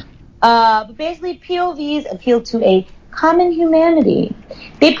 Mm-hmm. But basically, POVs appeal to a common humanity.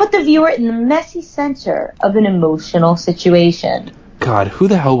 They put the viewer in the messy center of an emotional situation. God, who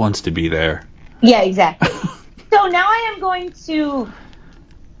the hell wants to be there? Yeah, exactly. So now I am going to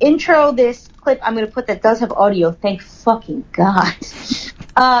intro this clip I'm going to put that does have audio. Thank fucking God.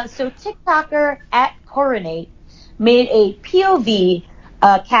 So TikToker @Coronate made a POV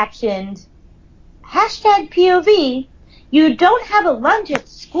captioned #POV. You don't have a lunch at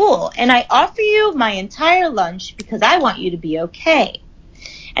school, and I offer you my entire lunch because I want you to be okay.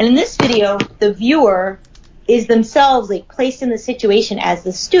 And in this video, the viewer is themselves like placed in the situation as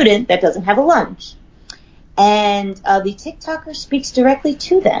the student that doesn't have a lunch. And the TikToker speaks directly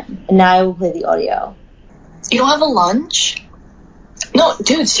to them. And now I will play the audio. You don't have a lunch? No,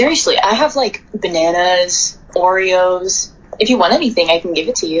 dude, seriously, I have like bananas, Oreos. If you want anything, I can give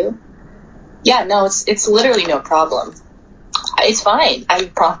it to you. Yeah, no, it's literally no problem. It's fine.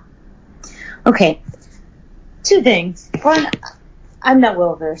 Okay. Two things. One, I'm not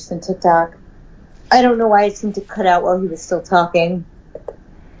well versed in TikTok. I don't know why it seemed to cut out while he was still talking.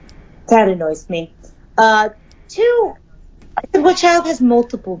 That annoys me. Two, I said, what child has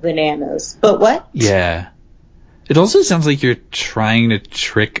multiple bananas? But what? Yeah. It also sounds like you're trying to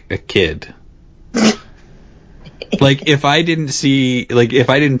trick a kid. Like, if I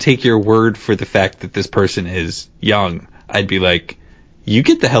didn't take your word for the fact that this person is young, I'd be like, you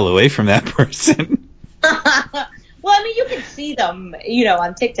get the hell away from that person. Well, I mean, you can see them,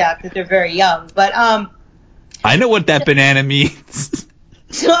 on TikTok because they're very young. But I know what that banana means.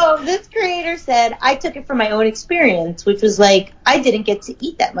 So this creator said, I took it from my own experience, which was like, I didn't get to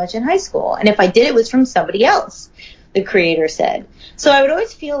eat that much in high school. And if I did, it was from somebody else, the creator said. So I would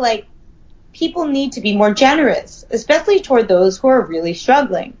always feel like people need to be more generous, especially toward those who are really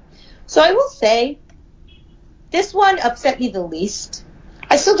struggling. So I will say, this one upset me the least.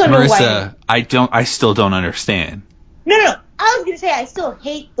 I still don't know why. I still don't understand. No. I was going to say, I still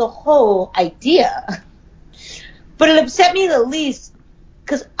hate the whole idea. But it upset me the least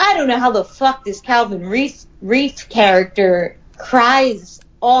because I don't know how the fuck this Calvin Reese character cries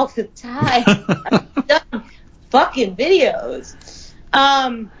all the time. I've done fucking videos.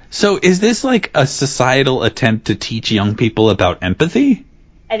 So is this like a societal attempt to teach young people about empathy?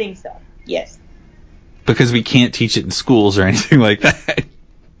 I think so, yes. Because we can't teach it in schools or anything like that.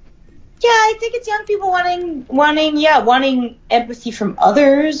 Yeah, I think it's young people wanting empathy from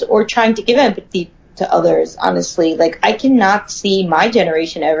others or trying to give empathy to others, honestly. Like, I cannot see my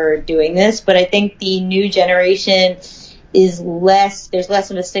generation ever doing this, but I think the new generation there's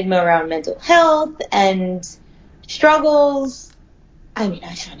less of a stigma around mental health and struggles. I mean,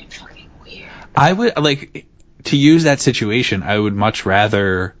 I find it fucking weird. I would, to use that situation, I would much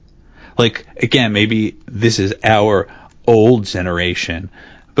rather, again, maybe this is our old generation,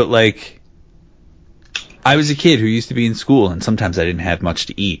 but I was a kid who used to be in school and sometimes I didn't have much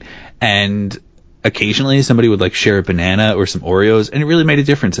to eat. And occasionally somebody would share a banana or some Oreos and it really made a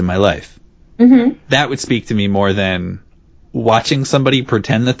difference in my life. Mm-hmm. That would speak to me more than watching somebody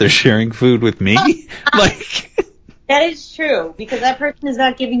pretend that they're sharing food with me. That is true, because that person is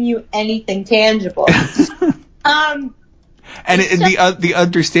not giving you anything tangible. And the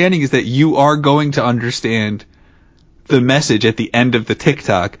understanding is that you are going to understand the message at the end of the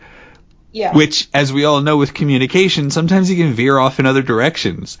TikTok. Yeah. Which, as we all know with communication, sometimes you can veer off in other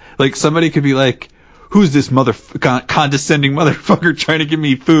directions. Like, somebody could be like, who's this condescending motherfucker trying to give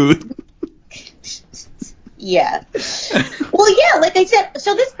me food? Yeah. Well, yeah, like I said,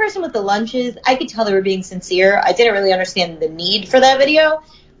 so this person with the lunches, I could tell they were being sincere. I didn't really understand the need for that video,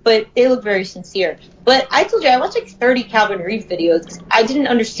 but they look very sincere. But I told you, I watched 30 Calvin Reeve videos because I didn't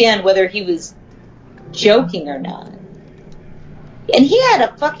understand whether he was joking or not. And he had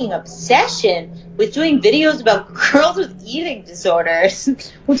a fucking obsession with doing videos about girls with eating disorders,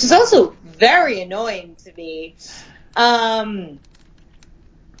 which is also very annoying to me.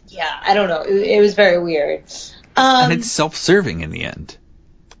 Yeah, I don't know. It was very weird. And it's self-serving in the end.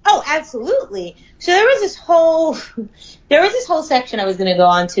 Oh, absolutely. So there was this whole section I was going to go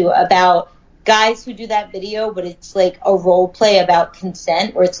on to about guys who do that video, but it's like a role play about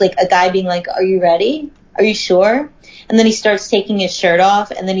consent, where it's like a guy being like, "Are you ready? Are you sure?" And then he starts taking his shirt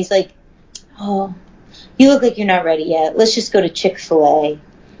off, and then he's like, "Oh, you look like you're not ready yet. Let's just go to Chick-fil-A."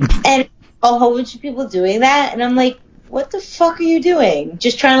 And a whole bunch of people doing that, and I'm like, what the fuck are you doing?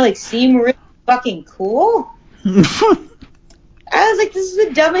 Just trying to like seem really fucking cool? I was like, this is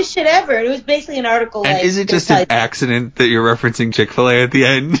the dumbest shit ever. And it was basically an article And like... is it just an accident that you're referencing Chick-fil-A at the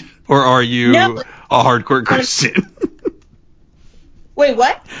end? Or are you a hardcore Christian? Wait,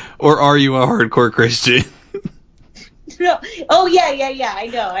 what? Or are you a hardcore Christian? No. Oh, yeah. I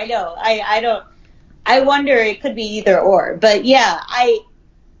know. I don't... I wonder, it could be either or. But yeah,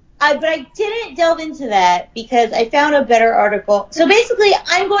 but I didn't delve into that because I found a better article. So basically,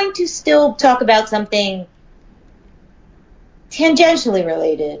 I'm going to still talk about something tangentially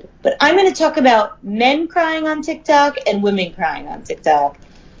related, but I'm going to talk about men crying on TikTok and women crying on TikTok.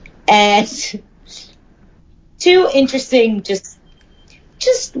 And two interesting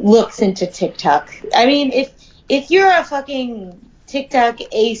just looks into TikTok. I mean, if you're a fucking TikTok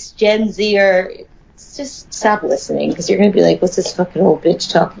ace Gen Zer, just stop listening, because you're going to be like, what's this fucking old bitch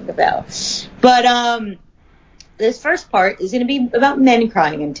talking about? But this first part is going to be about men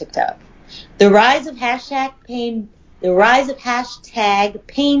crying on TikTok. The rise of hashtag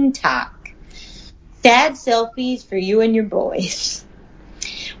pain talk. Sad selfies for you and your boys.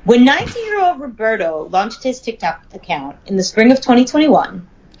 When 19-year-old Roberto launched his TikTok account in the spring of 2021,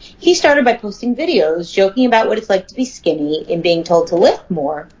 he started by posting videos joking about what it's like to be skinny and being told to lift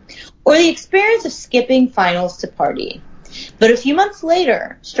more, or the experience of skipping finals to party. But a few months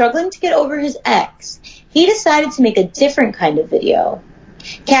later, struggling to get over his ex, he decided to make a different kind of video,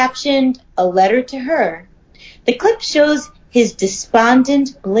 captioned "A Letter to Her." The clip shows his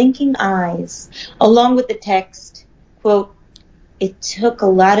despondent, blinking eyes, along with the text, quote, "It took a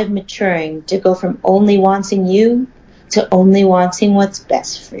lot of maturing to go from only wanting you to only wanting what's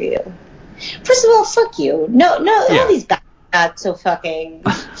best for you." First of all, fuck you. No, all these guys are not so fucking,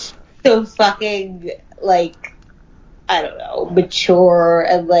 like, I don't know, mature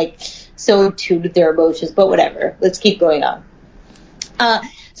and, like, so in tune with their emotions, but whatever. Let's keep going on.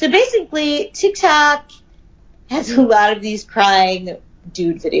 So basically, TikTok has a lot of these crying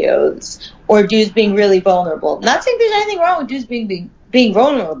dude videos, or dudes being really vulnerable. Not saying there's anything wrong with dudes being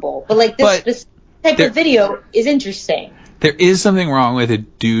vulnerable, but like this specific type of video is interesting. There is something wrong with a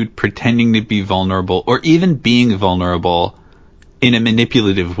dude pretending to be vulnerable, or even being vulnerable in a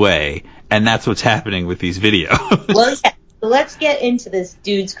manipulative way, and that's what's happening with these videos. Well, yeah. So let's get into this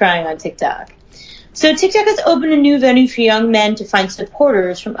dudes crying on TikTok. So TikTok has opened a new venue for young men to find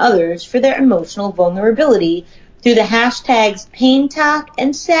supporters from others for their emotional vulnerability through the hashtags pain talk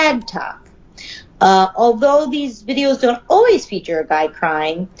and sad talk. Although these videos don't always feature a guy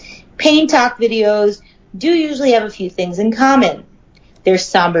crying, pain talk videos do usually have a few things in common. There's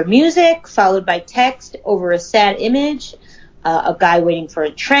somber music followed by text over a sad image, a guy waiting for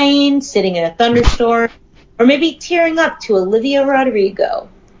a train, sitting in a thunderstorm, or maybe tearing up to Olivia Rodrigo.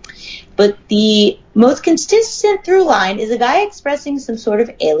 But the most consistent through line is a guy expressing some sort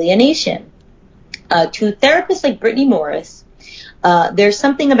of alienation. To therapists like Brittany Morris, there's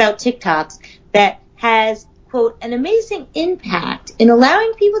something about TikToks that has, quote, an amazing impact in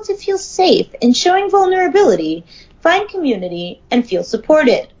allowing people to feel safe and showing vulnerability, find community, and feel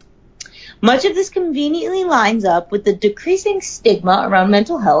supported. Much of this conveniently lines up with the decreasing stigma around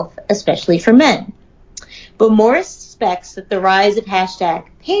mental health, especially for men. But Morris suspects that the rise of hashtag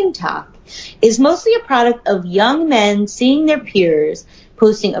pain talk is mostly a product of young men seeing their peers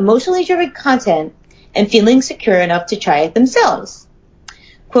posting emotionally driven content and feeling secure enough to try it themselves.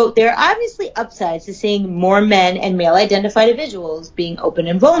 Quote, there are obviously upsides to seeing more men and male-identified individuals being open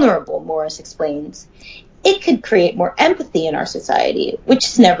and vulnerable, Morris explains. It could create more empathy in our society, which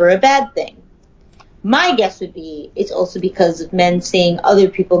is never a bad thing. My guess would be it's also because of men seeing other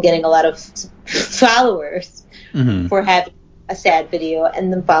people getting a lot of followers for having a sad video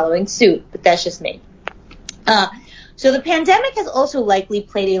and them following suit, but that's just me. So the pandemic has also likely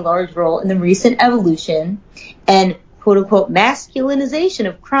played a large role in the recent evolution and quote-unquote masculinization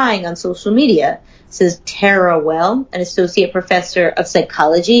of crying on social media, says Tara Well, an associate professor of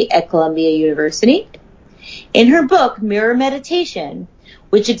psychology at Columbia University. In her book, Mirror Meditation,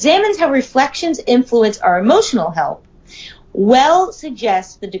 which examines how reflections influence our emotional health, Well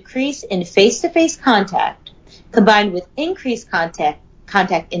suggests the decrease in face-to-face contact, combined with increased contact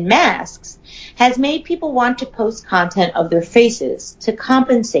in masks, has made people want to post content of their faces to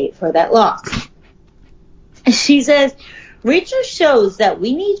compensate for that loss. She says, research shows that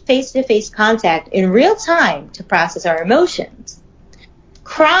we need face-to-face contact in real time to process our emotions.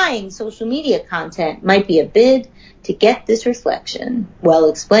 crying social media content might be a bid to get this reflection. Well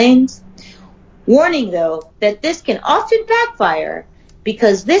explains. Warning, though, that this can often backfire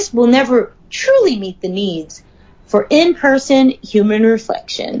because this will never truly meet the needs for in-person human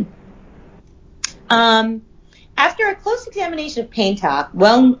reflection. After a close examination of Pain Talk,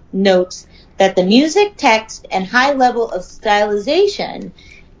 Well notes that the music, text, and high level of stylization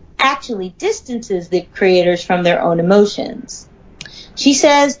actually distances the creators from their own emotions. She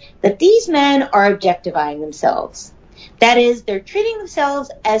says that these men are objectifying themselves. That is, they're treating themselves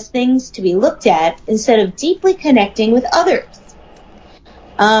as things to be looked at instead of deeply connecting with others.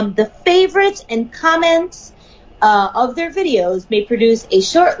 The favorites and comments of their videos may produce a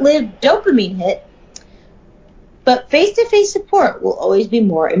short-lived dopamine hit, but face-to-face support will always be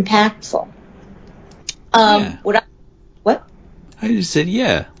more impactful. What? I just said,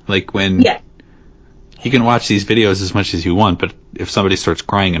 yeah. Like when you can watch these videos as much as you want, but if somebody starts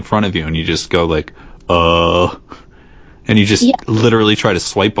crying in front of you and you just go like, and you just literally try to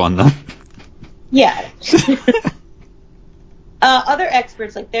swipe on them. Yeah. Other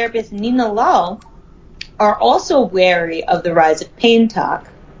experts like therapist Nina Lal are also wary of the rise of Pain Talk,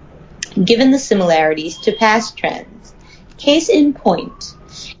 given the similarities to past trends. Case in point,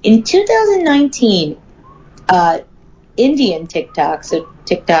 in 2019, Indian TikTok, so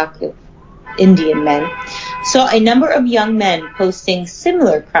TikTok of Indian men, saw a number of young men posting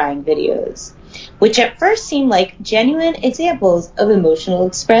similar crying videos, which at first seemed like genuine examples of emotional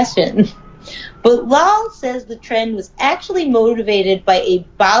expression. But Lal says the trend was actually motivated by a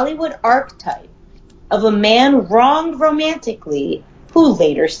Bollywood archetype of a man wronged romantically who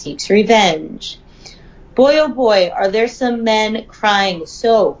later seeks revenge. Boy, oh boy, are there some men crying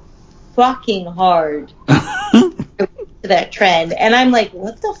so fucking hard to that trend. And I'm like,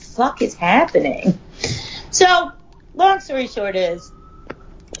 what the fuck is happening? So, long story short is,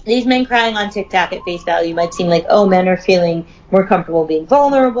 these men crying on TikTok at face value might seem like, oh, men are feeling more comfortable being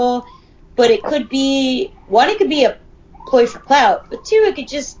vulnerable. But it could be, one, it could be a ploy for clout. But two, it could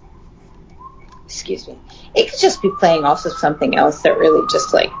just, it could just be playing off of something else that really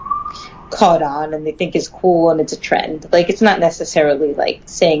just, like, caught on and they think is cool and it's a trend. Like, it's not necessarily, like,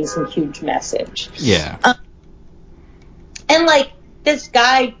 saying some huge message. Yeah. And, like, this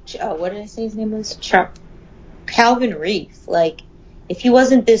guy, what did I say his name was? Calvin Reef. Like, if he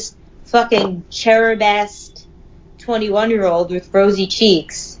wasn't this fucking cherub-ass 21-year-old with rosy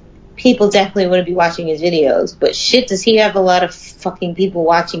cheeks, people definitely wouldn't be watching his videos. But shit, does he have a lot of fucking people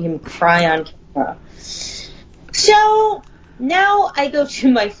watching him cry on camera. So, now I go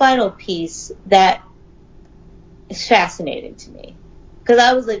to my final piece that is fascinating to me. Because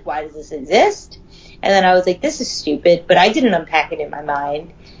I was like, why does this exist? And then I was like, this is stupid, but I didn't unpack it in my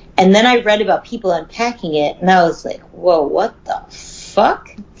mind. And then I read about people unpacking it, and I was like, whoa, what the fuck?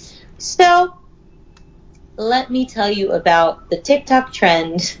 So, let me tell you about the TikTok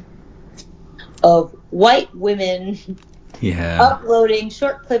trend of white women uploading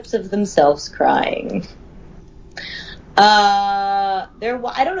short clips of themselves crying. I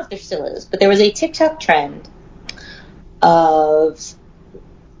don't know if there still is, but there was a TikTok trend of,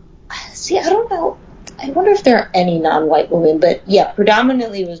 I don't know, I wonder if there are any non-white women, but yeah,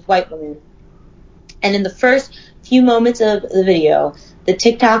 predominantly it was white women. And in the first few moments of the video, the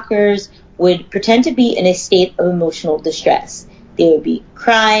TikTokers would pretend to be in a state of emotional distress. They would be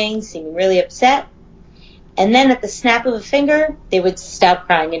crying, seeming really upset, and then at the snap of a finger, they would stop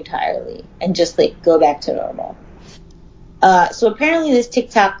crying entirely and just, like, go back to normal. So apparently this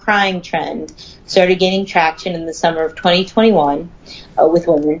TikTok crying trend started gaining traction in the summer of 2021 with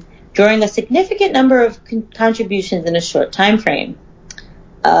women, drawing a significant number of contributions in a short time frame.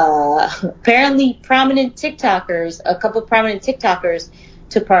 Apparently a couple prominent TikTokers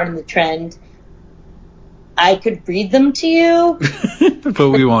took part in the trend. I could read them to you. But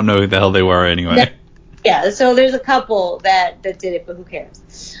we won't know who the hell they were anyway. Yeah, so there's a couple that did it, but who cares?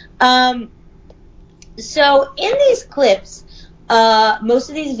 So in these clips, most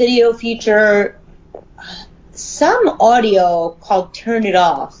of these video feature some audio called Turn It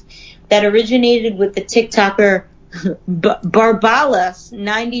Off that originated with the TikToker Barbalas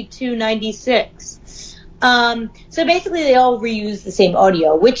 9296. So basically they all reuse the same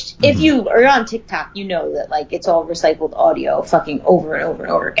audio, which if you are on TikTok, you know that, like, it's all recycled audio fucking over and over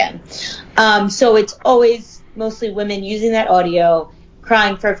and over again. So it's always mostly women using that audio,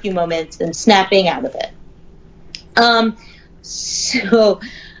 crying for a few moments and snapping out of it. So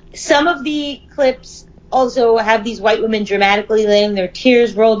some of the clips also have these white women dramatically letting their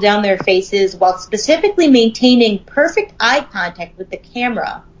tears roll down their faces while specifically maintaining perfect eye contact with the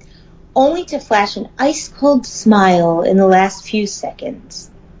camera, only to flash an ice-cold smile in the last few seconds.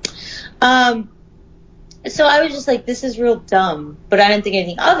 So I was just like, this is real dumb, but I didn't think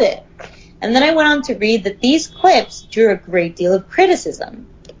anything of it. And then I went on to read that these clips drew a great deal of criticism.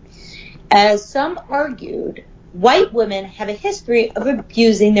 As some argued, white women have a history of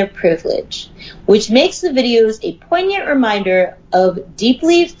abusing their privilege, which makes the videos a poignant reminder of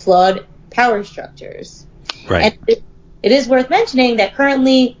deeply flawed power structures. Right. And it is worth mentioning that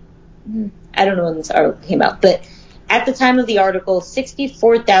currently, I don't know when this article came out, but at the time of the article,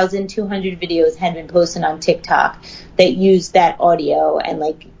 64,200 videos had been posted on TikTok that used that audio and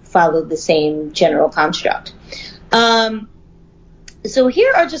like followed the same general construct. So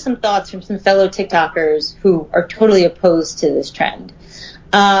here are just some thoughts from some fellow TikTokers who are totally opposed to this trend.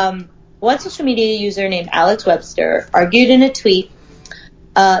 One social media user named Alex Webster argued in a tweet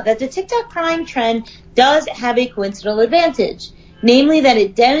that the TikTok crying trend does have a coincidental advantage, namely that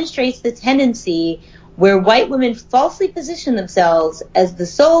it demonstrates the tendency where white women falsely position themselves as the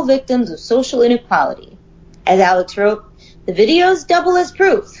sole victims of social inequality. As Alex wrote, the videos double as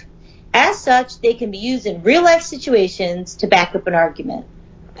proof. As such, they can be used in real-life situations to back up an argument.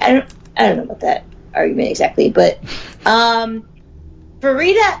 I don't know about that argument exactly, but Farida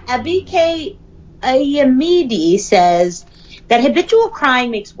Abike Ayamidi says that habitual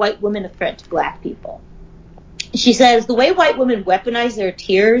crying makes white women a threat to black people. She says, the way white women weaponize their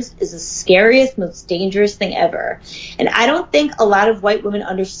tears is the scariest, most dangerous thing ever. And I don't think a lot of white women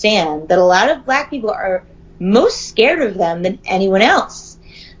understand that a lot of black people are most scared of them than anyone else.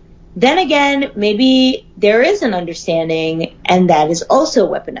 Then again, maybe there is an understanding, and that is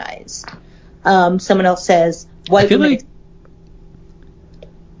also weaponized. Someone else says, white women...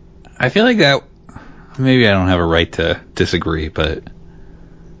 I feel like that... Maybe I don't have a right to disagree, but...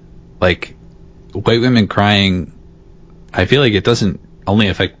 Like... white women crying, I feel like it doesn't only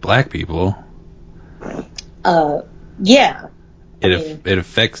affect black people. Yeah. It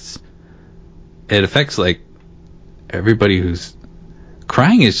affects like everybody who's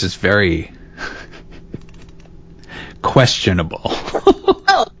crying is just very questionable.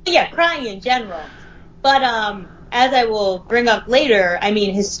 Oh, yeah, crying in general. But as I will bring up later, I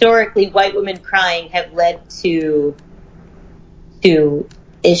mean, historically, white women crying have led to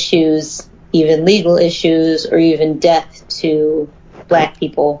issues, even legal issues, or even death to black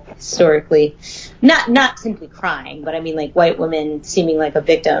people historically. Not simply crying, but I mean like white women seeming like a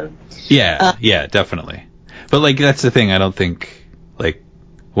victim. Yeah, definitely. But like that's the thing. I don't think like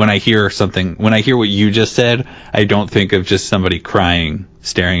when I hear what you just said, I don't think of just somebody crying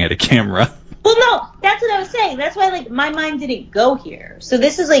staring at a camera. Well, no, that's what I was saying. That's why like my mind didn't go here. So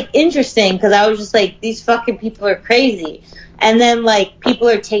this is like interesting because I was just like, these fucking people are crazy. And then like people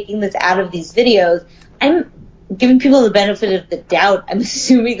are taking this out of these videos. I'm giving people the benefit of the doubt. I'm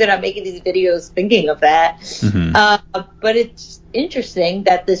assuming that I'm making these videos thinking of that. Mm-hmm. But it's interesting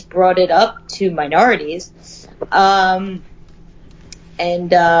that this brought it up to minorities. And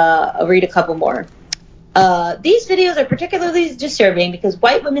I'll read a couple more. These videos are particularly disturbing because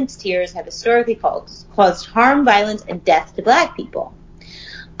white women's tears have historically caused harm, violence, and death to black people.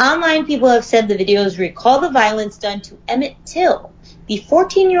 Online people have said the videos recall the violence done to Emmett Till, the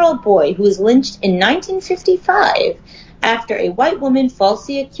 14-year-old boy who was lynched in 1955 after a white woman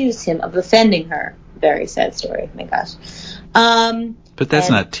falsely accused him of offending her. Very sad story. Oh my gosh. But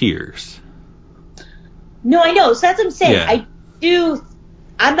that's not tears. No, I know. So that's what I'm saying. Yeah.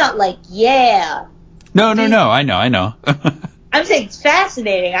 I'm not like, yeah. No. I know. I'm saying it's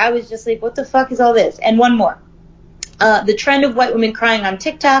fascinating. I was just like, what the fuck is all this? And one more. The trend of white women crying on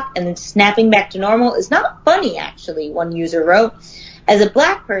TikTok and then snapping back to normal is not funny, actually, one user wrote. As a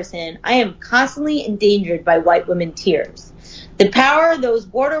black person, I am constantly endangered by white women tears. The power those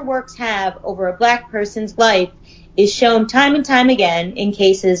waterworks have over a black person's life is shown time and time again in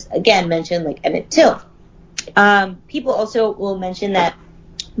cases, again, mentioned like Emmett Till. People also will mention that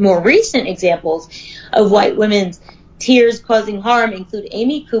more recent examples of white women's tears causing harm include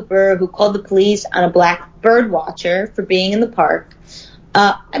Amy Cooper, who called the police on a black bird watcher for being in the park.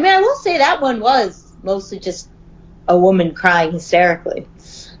 I will say that one was mostly just a woman crying hysterically.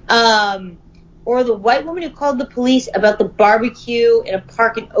 Or the white woman who called the police about the barbecue in a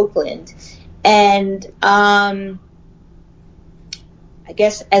park in Oakland. And I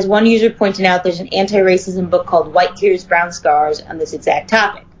guess, as one user pointed out, there's an anti-racism book called White Tears, Brown Scars on this exact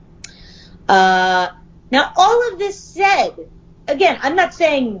topic. Now, all of this said, again, I'm not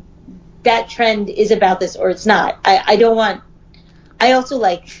saying that trend is about this or it's not. I know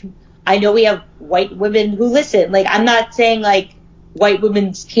we have white women who listen. Like, I'm not saying, like, white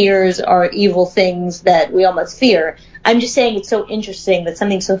women's tears are evil things that we all must fear. I'm just saying it's so interesting that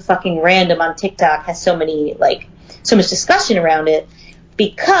something so fucking random on TikTok has so much discussion around it,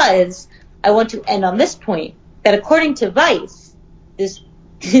 because I want to end on this point, that according to Vice,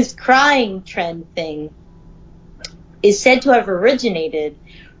 this crying trend thing is said to have originated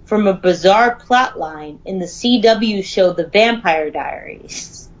from a bizarre plot line in the CW show The Vampire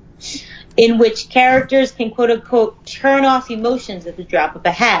Diaries, in which characters can quote-unquote turn off emotions at the drop of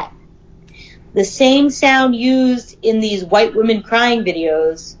a hat. The same sound used in these white women crying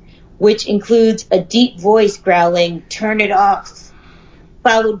videos, which includes a deep voice growling, "Turn it off,"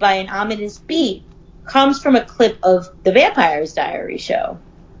 followed by an ominous beat, comes from a clip of The Vampire Diaries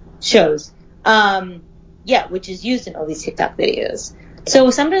shows. Which is used in all these TikTok videos. So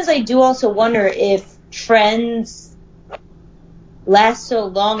sometimes I do also wonder if trends last so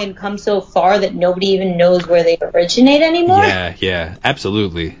long and come so far that nobody even knows where they originate anymore. Yeah,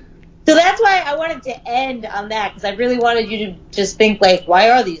 absolutely. So that's why I wanted to end on that, because I really wanted you to just think, like,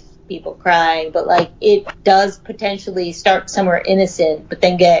 why are these people crying? But, like, it does potentially start somewhere innocent, but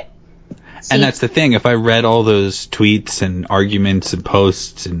then get... And that's the thing. If I read all those tweets and arguments and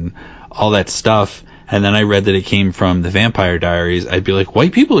posts and all that stuff, and then I read that it came from The Vampire Diaries, I'd be like,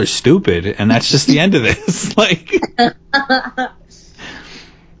 white people are stupid, and that's just the end of this. Like...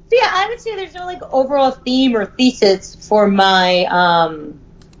 Yeah, I would say there's no, like, overall theme or thesis for my...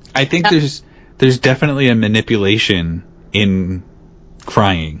 I think there's definitely a manipulation in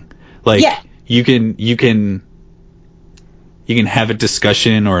crying. Like, you can have a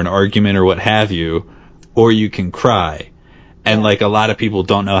discussion or an argument or what have you, or you can cry. And like, a lot of people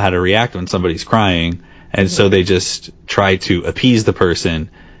don't know how to react when somebody's crying, and so they just try to appease the person.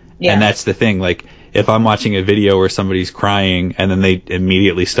 Yeah. And that's the thing. Like, if I'm watching a video where somebody's crying and then they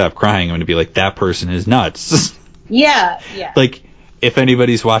immediately stop crying, I'm going to be like, that person is nuts. Yeah. Like, if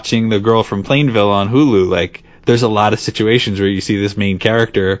anybody's watching The Girl from Plainville on Hulu, like, there's a lot of situations where you see this main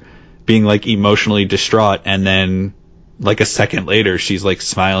character being, like, emotionally distraught, and then, like, a second later, she's, like,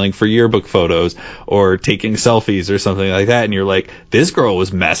 smiling for yearbook photos or taking selfies or something like that, and you're like, this girl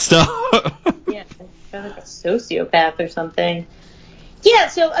was messed up. Yeah, kind of like a sociopath or something. Yeah,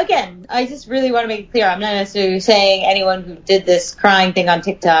 so, again, I just really want to make it clear, I'm not necessarily saying anyone who did this crying thing on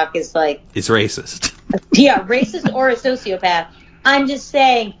TikTok is, like... It's racist. Yeah, racist or a sociopath. I'm just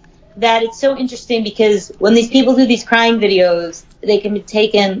saying that it's so interesting because when these people do these crying videos, they can be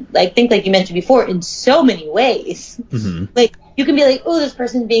taken, like you mentioned before, in so many ways. Mm-hmm. Like, you can be like, oh, this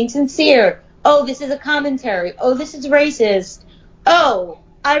person's being sincere. Oh, this is a commentary. Oh, this is racist. Oh,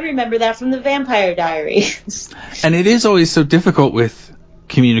 I remember that from The Vampire Diaries. And it is always so difficult with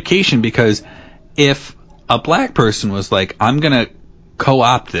communication, because if a black person was like, I'm going to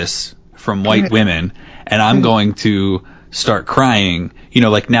co-opt this from white women, and I'm going to start crying,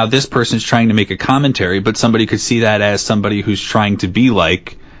 like, now this person's trying to make a commentary, but somebody could see that as somebody who's trying to be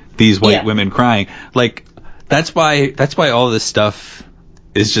like these white women crying. Like, that's why all this stuff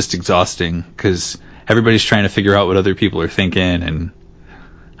is just exhausting, because everybody's trying to figure out what other people are thinking, and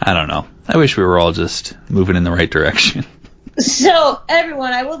I don't know. I wish we were all just moving in the right direction. So,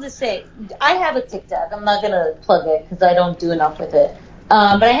 everyone, I will just say, I have a TikTok. I'm not going to plug it because I don't do enough with it.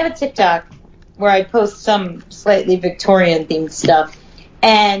 But I have a TikTok where I post some slightly Victorian-themed stuff,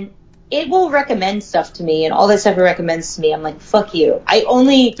 and it will recommend stuff to me, and all that stuff it recommends to me, I'm like, fuck you.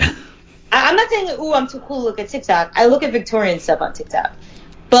 I'm not saying, ooh, I'm too cool to look at TikTok. I look at Victorian stuff on TikTok.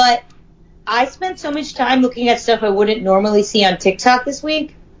 But I spent so much time looking at stuff I wouldn't normally see on TikTok this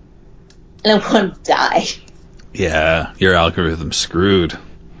week, and I want to die. Yeah, your algorithm's screwed.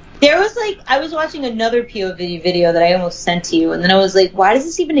 There was, I was watching another POV video that I almost sent to you, and then I was like, why does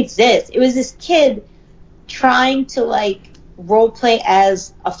this even exist? It was this kid trying to, role play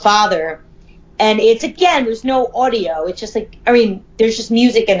as a father, and it's, again, there's no audio. It's just, there's just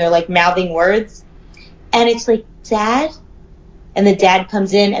music, and they're, mouthing words, and it's Dad? And the dad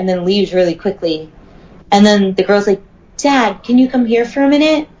comes in and then leaves really quickly, and then the girl's like, Dad, can you come here for a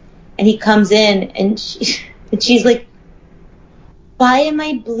minute? And he comes in, and she's like, why am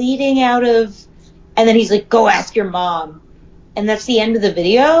I bleeding out of... And then he's like, go ask your mom. And that's the end of the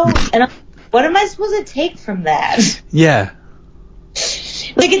video? And what am I supposed to take from that? Yeah.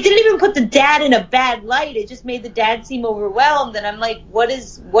 It didn't even put the dad in a bad light. It just made the dad seem overwhelmed. And I'm like, what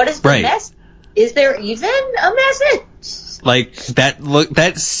is the message? Is there even a message?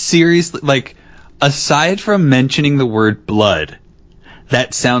 That seriously, aside from mentioning the word blood,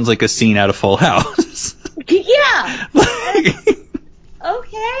 that sounds like a scene out of Full House. Yeah.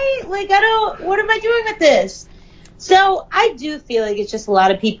 Okay, what am I doing with this? So I do feel like it's just a lot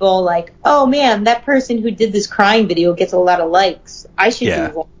of people oh man, that person who did this crying video gets a lot of likes. I should do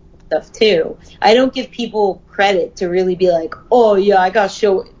one. stuff too. I don't give people credit to really be like, oh yeah, I gotta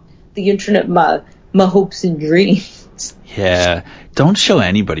show the internet my hopes and dreams. Yeah. Don't show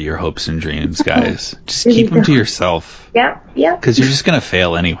anybody your hopes and dreams, guys. Just keep them to yourself. Yeah. Because you're just going to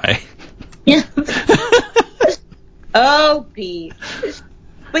fail anyway. Yeah. Oh, Pete.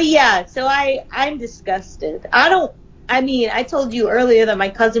 But yeah, so I'm disgusted. I told you earlier that my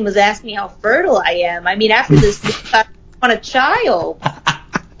cousin was asking me how fertile I am. I mean, after this, I want a child.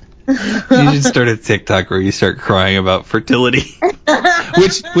 You should start a TikTok where you start crying about fertility.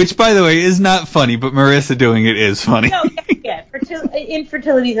 which, by the way, is not funny, but Marissa doing it is funny. No, yeah.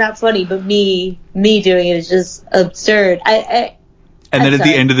 Infertility is not funny, but me doing it is just absurd. And then at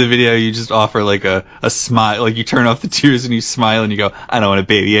the end of the video, you just offer like a smile, like you turn off the tears and you smile and you go, I don't want a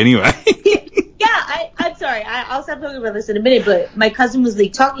baby anyway. Yeah, I'm sorry. I'll stop talking about this in a minute, but my cousin was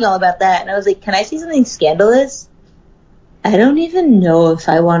like talking all about that, and I was like, can I say something scandalous? I don't even know if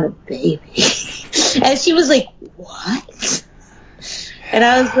I want a baby. And she was like, what? And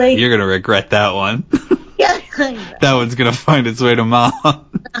I was like, you're going to regret that one. Yeah. That one's going to find its way to mom.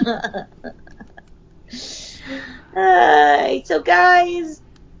 So guys,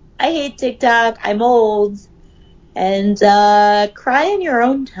 I hate TikTok. I'm old. And cry in your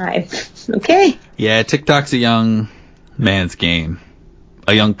own time. Okay? Yeah, TikTok's a young man's game.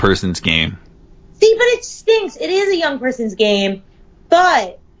 A young person's game. See, but it stinks. It is a young person's game.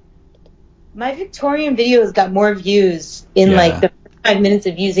 But my Victorian videos got more views in like the 5 minutes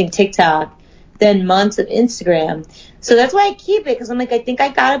of using TikTok than months of Instagram. So that's why I keep it, because I'm like, I think I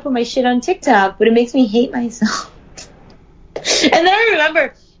gotta put my shit on TikTok, but it makes me hate myself. And then I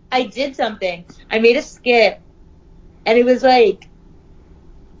remember I did something. I made a skit, and it was like,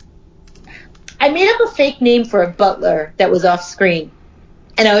 I made up a fake name for a butler that was off screen.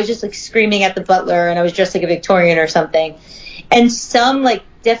 And I was just like screaming at the butler, and I was dressed like a Victorian or something. And some, like,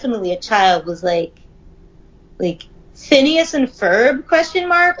 definitely a child was like Phineas and Ferb ?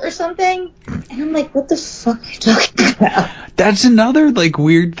 Or something. And I'm like, what the fuck are you talking about? That's another like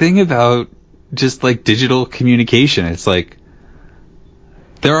weird thing about just like digital communication. It's like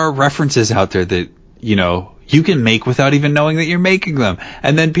there are references out there that, you know, you can make without even knowing that you're making them.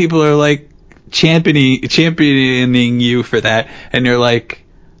 And then people are like championing you for that, and you're like,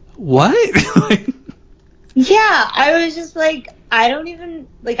 what? Yeah, I was just like, I don't even,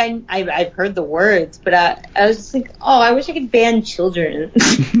 like, I've heard the words, but I was just like, oh, I wish I could ban children.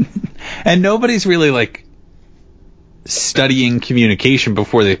 And nobody's really like studying communication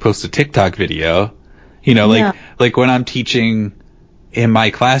before they post a TikTok video. You know, like when I'm teaching in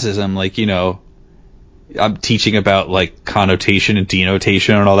my classes, I'm like, you know, I'm teaching about like connotation and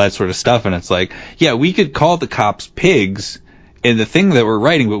denotation and all that sort of stuff, and it's like, yeah, we could call the cops pigs in the thing that we're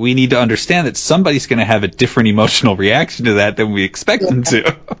writing, but we need to understand that somebody's going to have a different emotional reaction to that than we expect them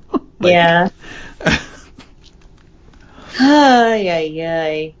to. Like, yeah.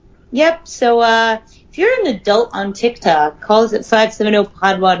 Ay. Yep, so if you're an adult on TikTok, call us at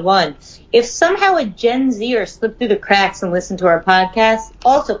 570-PODWAD1. If somehow a Gen Zer slipped through the cracks and listened to our podcast,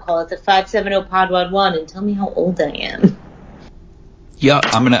 also call us at 570-PODWAD1 and tell me how old I am. Yeah,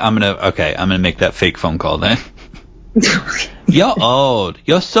 I'm gonna make that fake phone call then. You're old.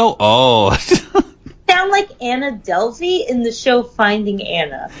 You're so old. Sound like Anna Delvey in the show Finding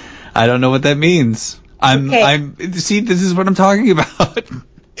Anna. I don't know what that means. See, this is what I'm talking about.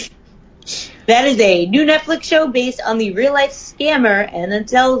 That is a new Netflix show based on the real-life scammer Anna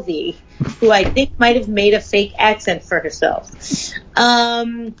Delvey, who I think might have made a fake accent for herself.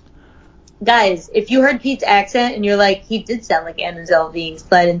 Guys, if you heard Pete's accent and you're like, he did sound like Anna Delvey,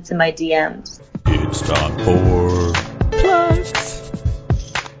 slide into my DMs. It's time for plugs.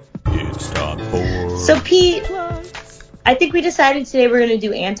 It's time for So, Pete, I think we decided today we're going to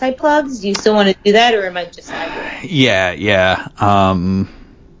do anti-plugs. Do you still want to do that, or am I just not? Yeah.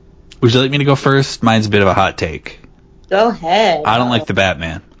 Would you like me to go first? Mine's a bit of a hot take. Go ahead. I don't like the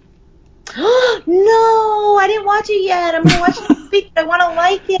Batman. No, I didn't watch it yet. I'm going to watch it this week. I want to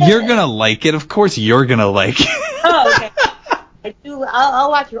like it. You're going to like it? Of course you're going to like it. Oh, okay. I do.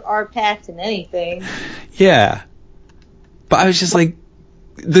 I'll watch your R-Pats and anything. Yeah. But I was just like,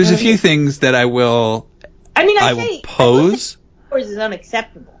 there's a few things that I will pose. Yours is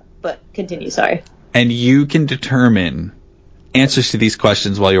unacceptable, but continue, sorry. And you can determine answers to these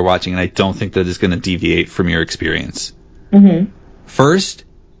questions while you're watching, and I don't think that is going to deviate from your experience. Mm-hmm. First,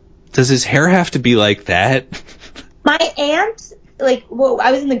 does his hair have to be like that? My aunt,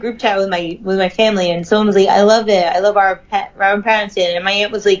 I was in the group chat with my family, and someone was like, I love it. I love our parents did. And my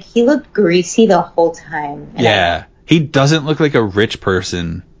aunt was like, he looked greasy the whole time. And yeah. He doesn't look like a rich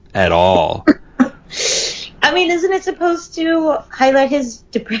person at all. I mean, isn't it supposed to highlight his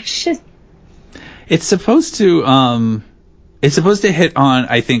depression? It's supposed to hit on,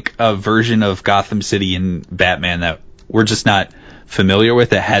 I think, a version of Gotham City and Batman that we're just not familiar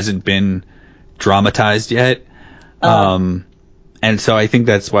with. That hasn't been dramatized yet. And so I think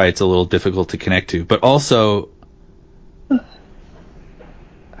that's why it's a little difficult to connect to. But also,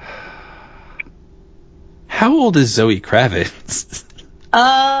 how old is Zoe Kravitz?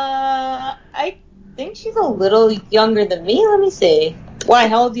 I think she's a little younger than me. Let me see. Why?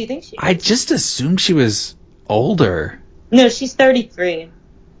 How old do you think she is? I just assumed she was older. No, she's 33.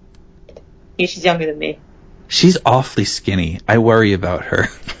 Yeah, she's younger than me. She's awfully skinny. I worry about her.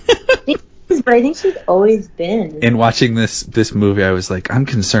 But I think she's always been. In watching this movie, I was like, I'm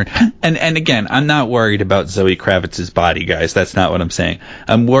concerned. And again, I'm not worried about Zoe Kravitz's body, guys. That's not what I'm saying.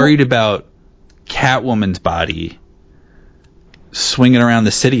 I'm worried about Catwoman's body swinging around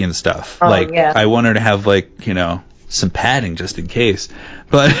the city and stuff. Oh, like, yeah. I want her to have, like, you know, some padding just in case.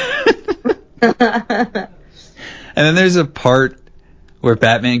 But and then there's a part where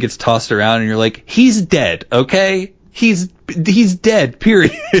Batman gets tossed around and you're like, he's dead, okay? He's dead,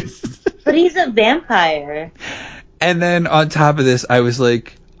 period. But he's a vampire. And then on top of this, I was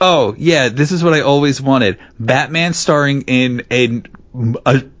like, oh, yeah, this is what I always wanted. Batman starring in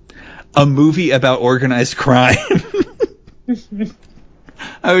a movie about organized crime.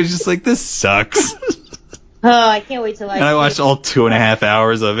 I was just like, this sucks. Oh, I can't wait till And I watched all 2.5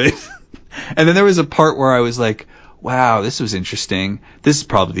 hours of it. And then there was a part where I was like, wow, this was interesting. This is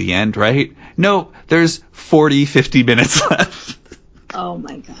probably the end, right? No, there's 50 minutes left. Oh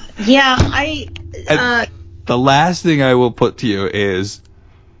my god. Yeah, the last thing I will put to you is,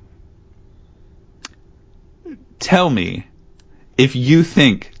 tell me if you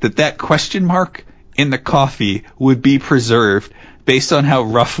think that question mark in the coffee would be preserved based on how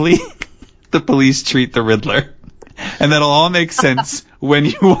roughly the police treat the Riddler. And that'll all make sense when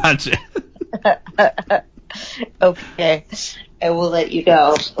you watch it. Okay. I will let you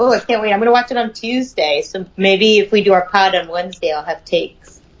go. Oh, I can't wait. I'm going to watch it on Tuesday. So maybe if we do our pod on Wednesday, I'll have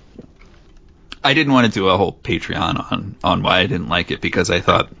takes. I didn't want to do a whole Patreon on why I didn't like it, because I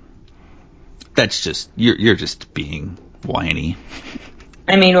thought that's just, you're just being whiny.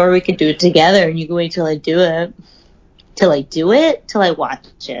 I mean, or we could do it together and you can wait till I do it. Till I do it? Till I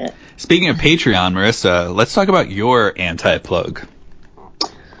watch it. Speaking of Patreon, Marissa, let's talk about your anti-plug.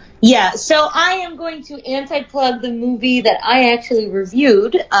 Yeah, so I am going to anti-plug the movie that I actually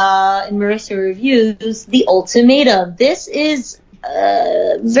reviewed in Marissa Reviews, The Ultimatum. This is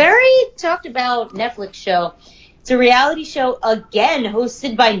a very talked about Netflix show. It's a reality show, again,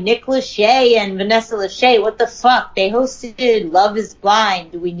 hosted by Nick Lachey and Vanessa Lachey. What the fuck? They hosted Love is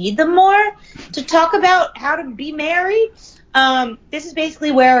Blind. Do we need them more to talk about how to be married? This is basically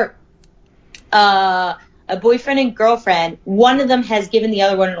where a boyfriend and girlfriend, one of them has given the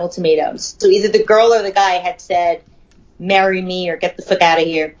other one an ultimatum. So either the girl or the guy had said, marry me or get the fuck out of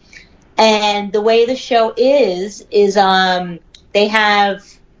here. And the way the show is they go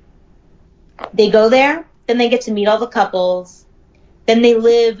there, then they get to meet all the couples, then they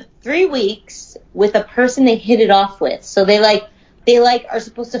live 3 weeks with a person they hit it off with. So they are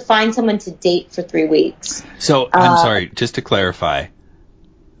supposed to find someone to date for 3 weeks. So, I'm sorry, just to clarify,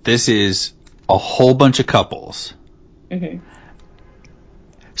 this is a whole bunch of couples. Mm-hmm.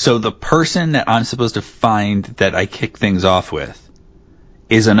 So the person that I'm supposed to find that I kick things off with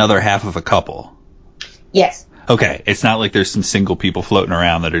is another half of a couple. Yes. Okay, it's not like there's some single people floating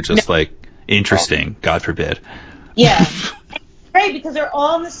around that are just like interesting, God forbid. Yeah. Great, because they're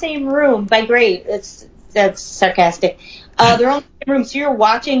all in the same room. By great, that's sarcastic. They're all in the same room, so you're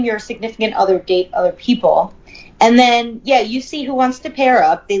watching your significant other date other people. And then, yeah, you see who wants to pair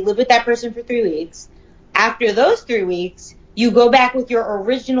up. They live with that person for 3 weeks. After those 3 weeks, you go back with your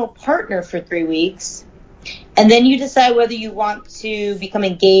original partner for 3 weeks. And then you decide whether you want to become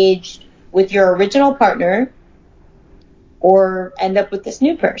engaged with your original partner or end up with this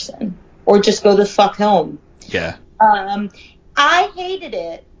new person. Or just go the fuck home. Yeah. I hated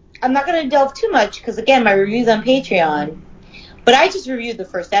it. I'm not going to delve too much because, again, my review's on Patreon. But I just reviewed the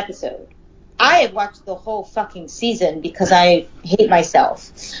first episode. I have watched the whole fucking season because I hate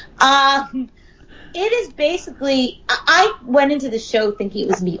myself. It is basically, I went into the show thinking it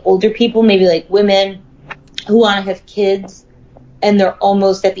was going to be older people, maybe like women who want to have kids and they're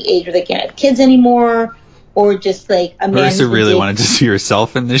almost at the age where they can't have kids anymore, or just like a man. Marissa really wanted to see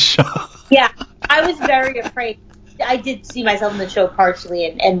herself in this show. Yeah, I was very afraid. I did see myself in the show partially,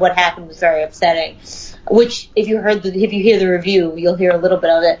 and what happened was very upsetting. Which, if you hear the review, you'll hear a little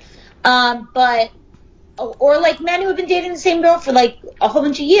bit of it. But or like men who have been dating the same girl for like a whole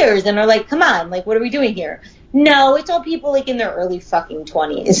bunch of years and are like, come on, like, what are we doing here? No, it's all people like in their early fucking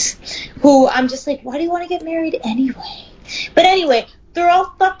 20s who I'm just like, why do you want to get married anyway? But anyway, they're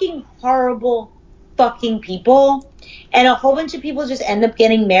all fucking horrible fucking people, and a whole bunch of people just end up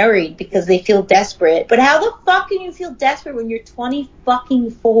getting married because they feel desperate. But how the fuck can you feel desperate when you're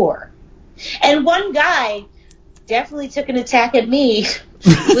 24? And one guy definitely took an attack at me.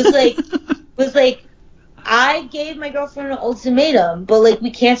 was like, I gave my girlfriend an ultimatum, but like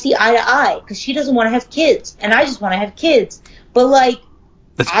we can't see eye to eye because she doesn't want to have kids, and I just want to have kids. But like,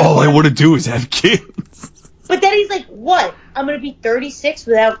 that's all I want to do is have kids. But then he's like, what? I'm going to be 36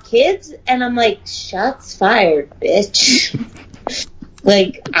 without kids? And I'm like, shots fired, bitch.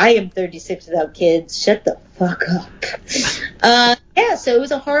 Like, I am 36 without kids. Shut the fuck up. Yeah, so it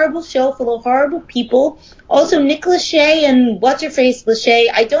was a horrible show full of horrible people. Also, Nick Lachey and What's-Her-Face Lachey,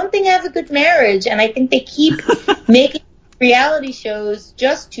 I don't think have a good marriage, and I think they keep making reality shows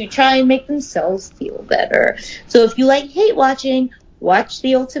just to try and make themselves feel better. So if you like hate watching, watch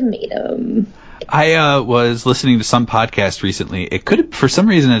The Ultimatum. I was listening to some podcast recently. It could, for some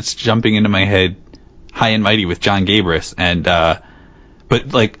reason, it's jumping into my head, High and Mighty with John Gabris, and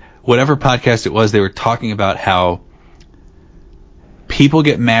but like whatever podcast it was, they were talking about how people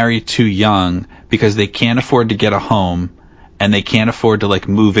get married too young because they can't afford to get a home and they can't afford to like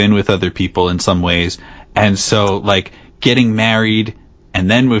move in with other people in some ways, and so like getting married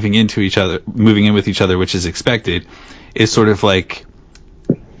and then moving in with each other, which is expected, is sort of like.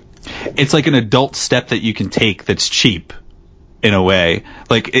 It's like an adult step that you can take that's cheap, in a way.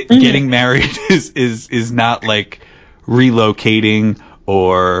 Like getting married is not like relocating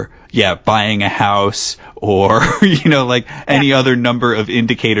or buying a house or like any other number of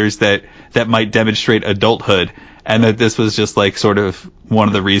indicators that might demonstrate adulthood. And that this was just like sort of one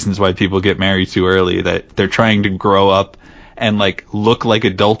of the reasons why people get married too early, that they're trying to grow up and like look like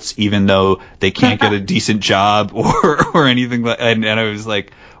adults even though they can't get a decent job or anything like. And I was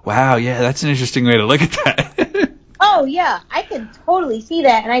like, wow, yeah, that's an interesting way to look at that. Oh, yeah, I can totally see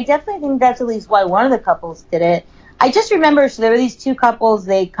that. And I definitely think that's at least why one of the couples did it. I just remember, so there were these two couples,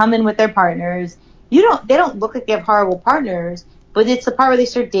 they come in with their partners. They don't look like they have horrible partners, but it's the part where they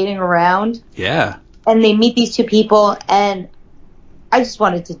start dating around. Yeah. And they meet these two people, and I just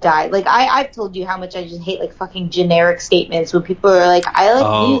wanted to die. Like, I've told you how much I just hate, like, fucking generic statements when people are like, I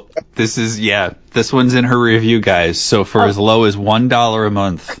like music. This one's in her review, guys. So for as low as $1 a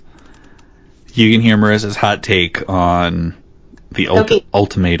month, you can hear Marissa's hot take on the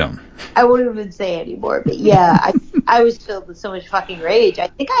Ultimatum. I wouldn't even say anymore, but yeah, I was filled with so much fucking rage. I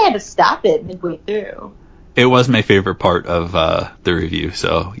think I had to stop it midway through. It was my favorite part of the review,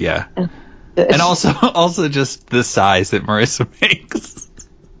 so yeah. And also just the size that Marissa makes.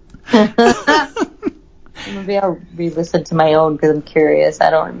 Maybe I'll re-listen to my own because I'm curious. I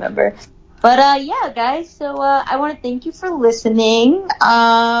don't remember. But yeah, guys. So I want to thank you for listening.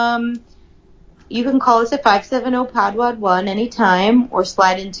 You can call us at 570-PODWAD1 anytime, or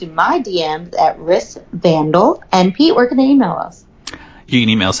slide into my DMs at RissVandal. And Pete, where can they email us? You can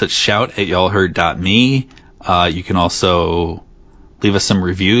email us at shout@y'allheard.me. You can also leave us some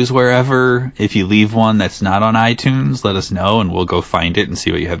reviews wherever. If you leave one that's not on iTunes, let us know and we'll go find it and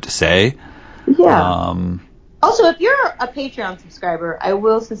see what you have to say. Yeah. Also, if you're a Patreon subscriber, I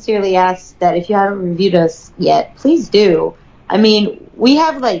will sincerely ask that if you haven't reviewed us yet, please do. I mean, we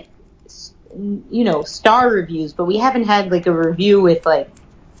have like, star reviews, but we haven't had like a review with like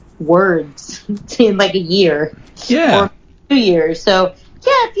words in like a year. Yeah. Or 2 years. So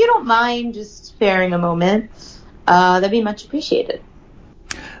yeah, if you don't mind just sparing a moment, that'd be much appreciated.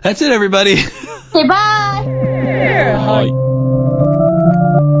 That's it, everybody. Okay, bye.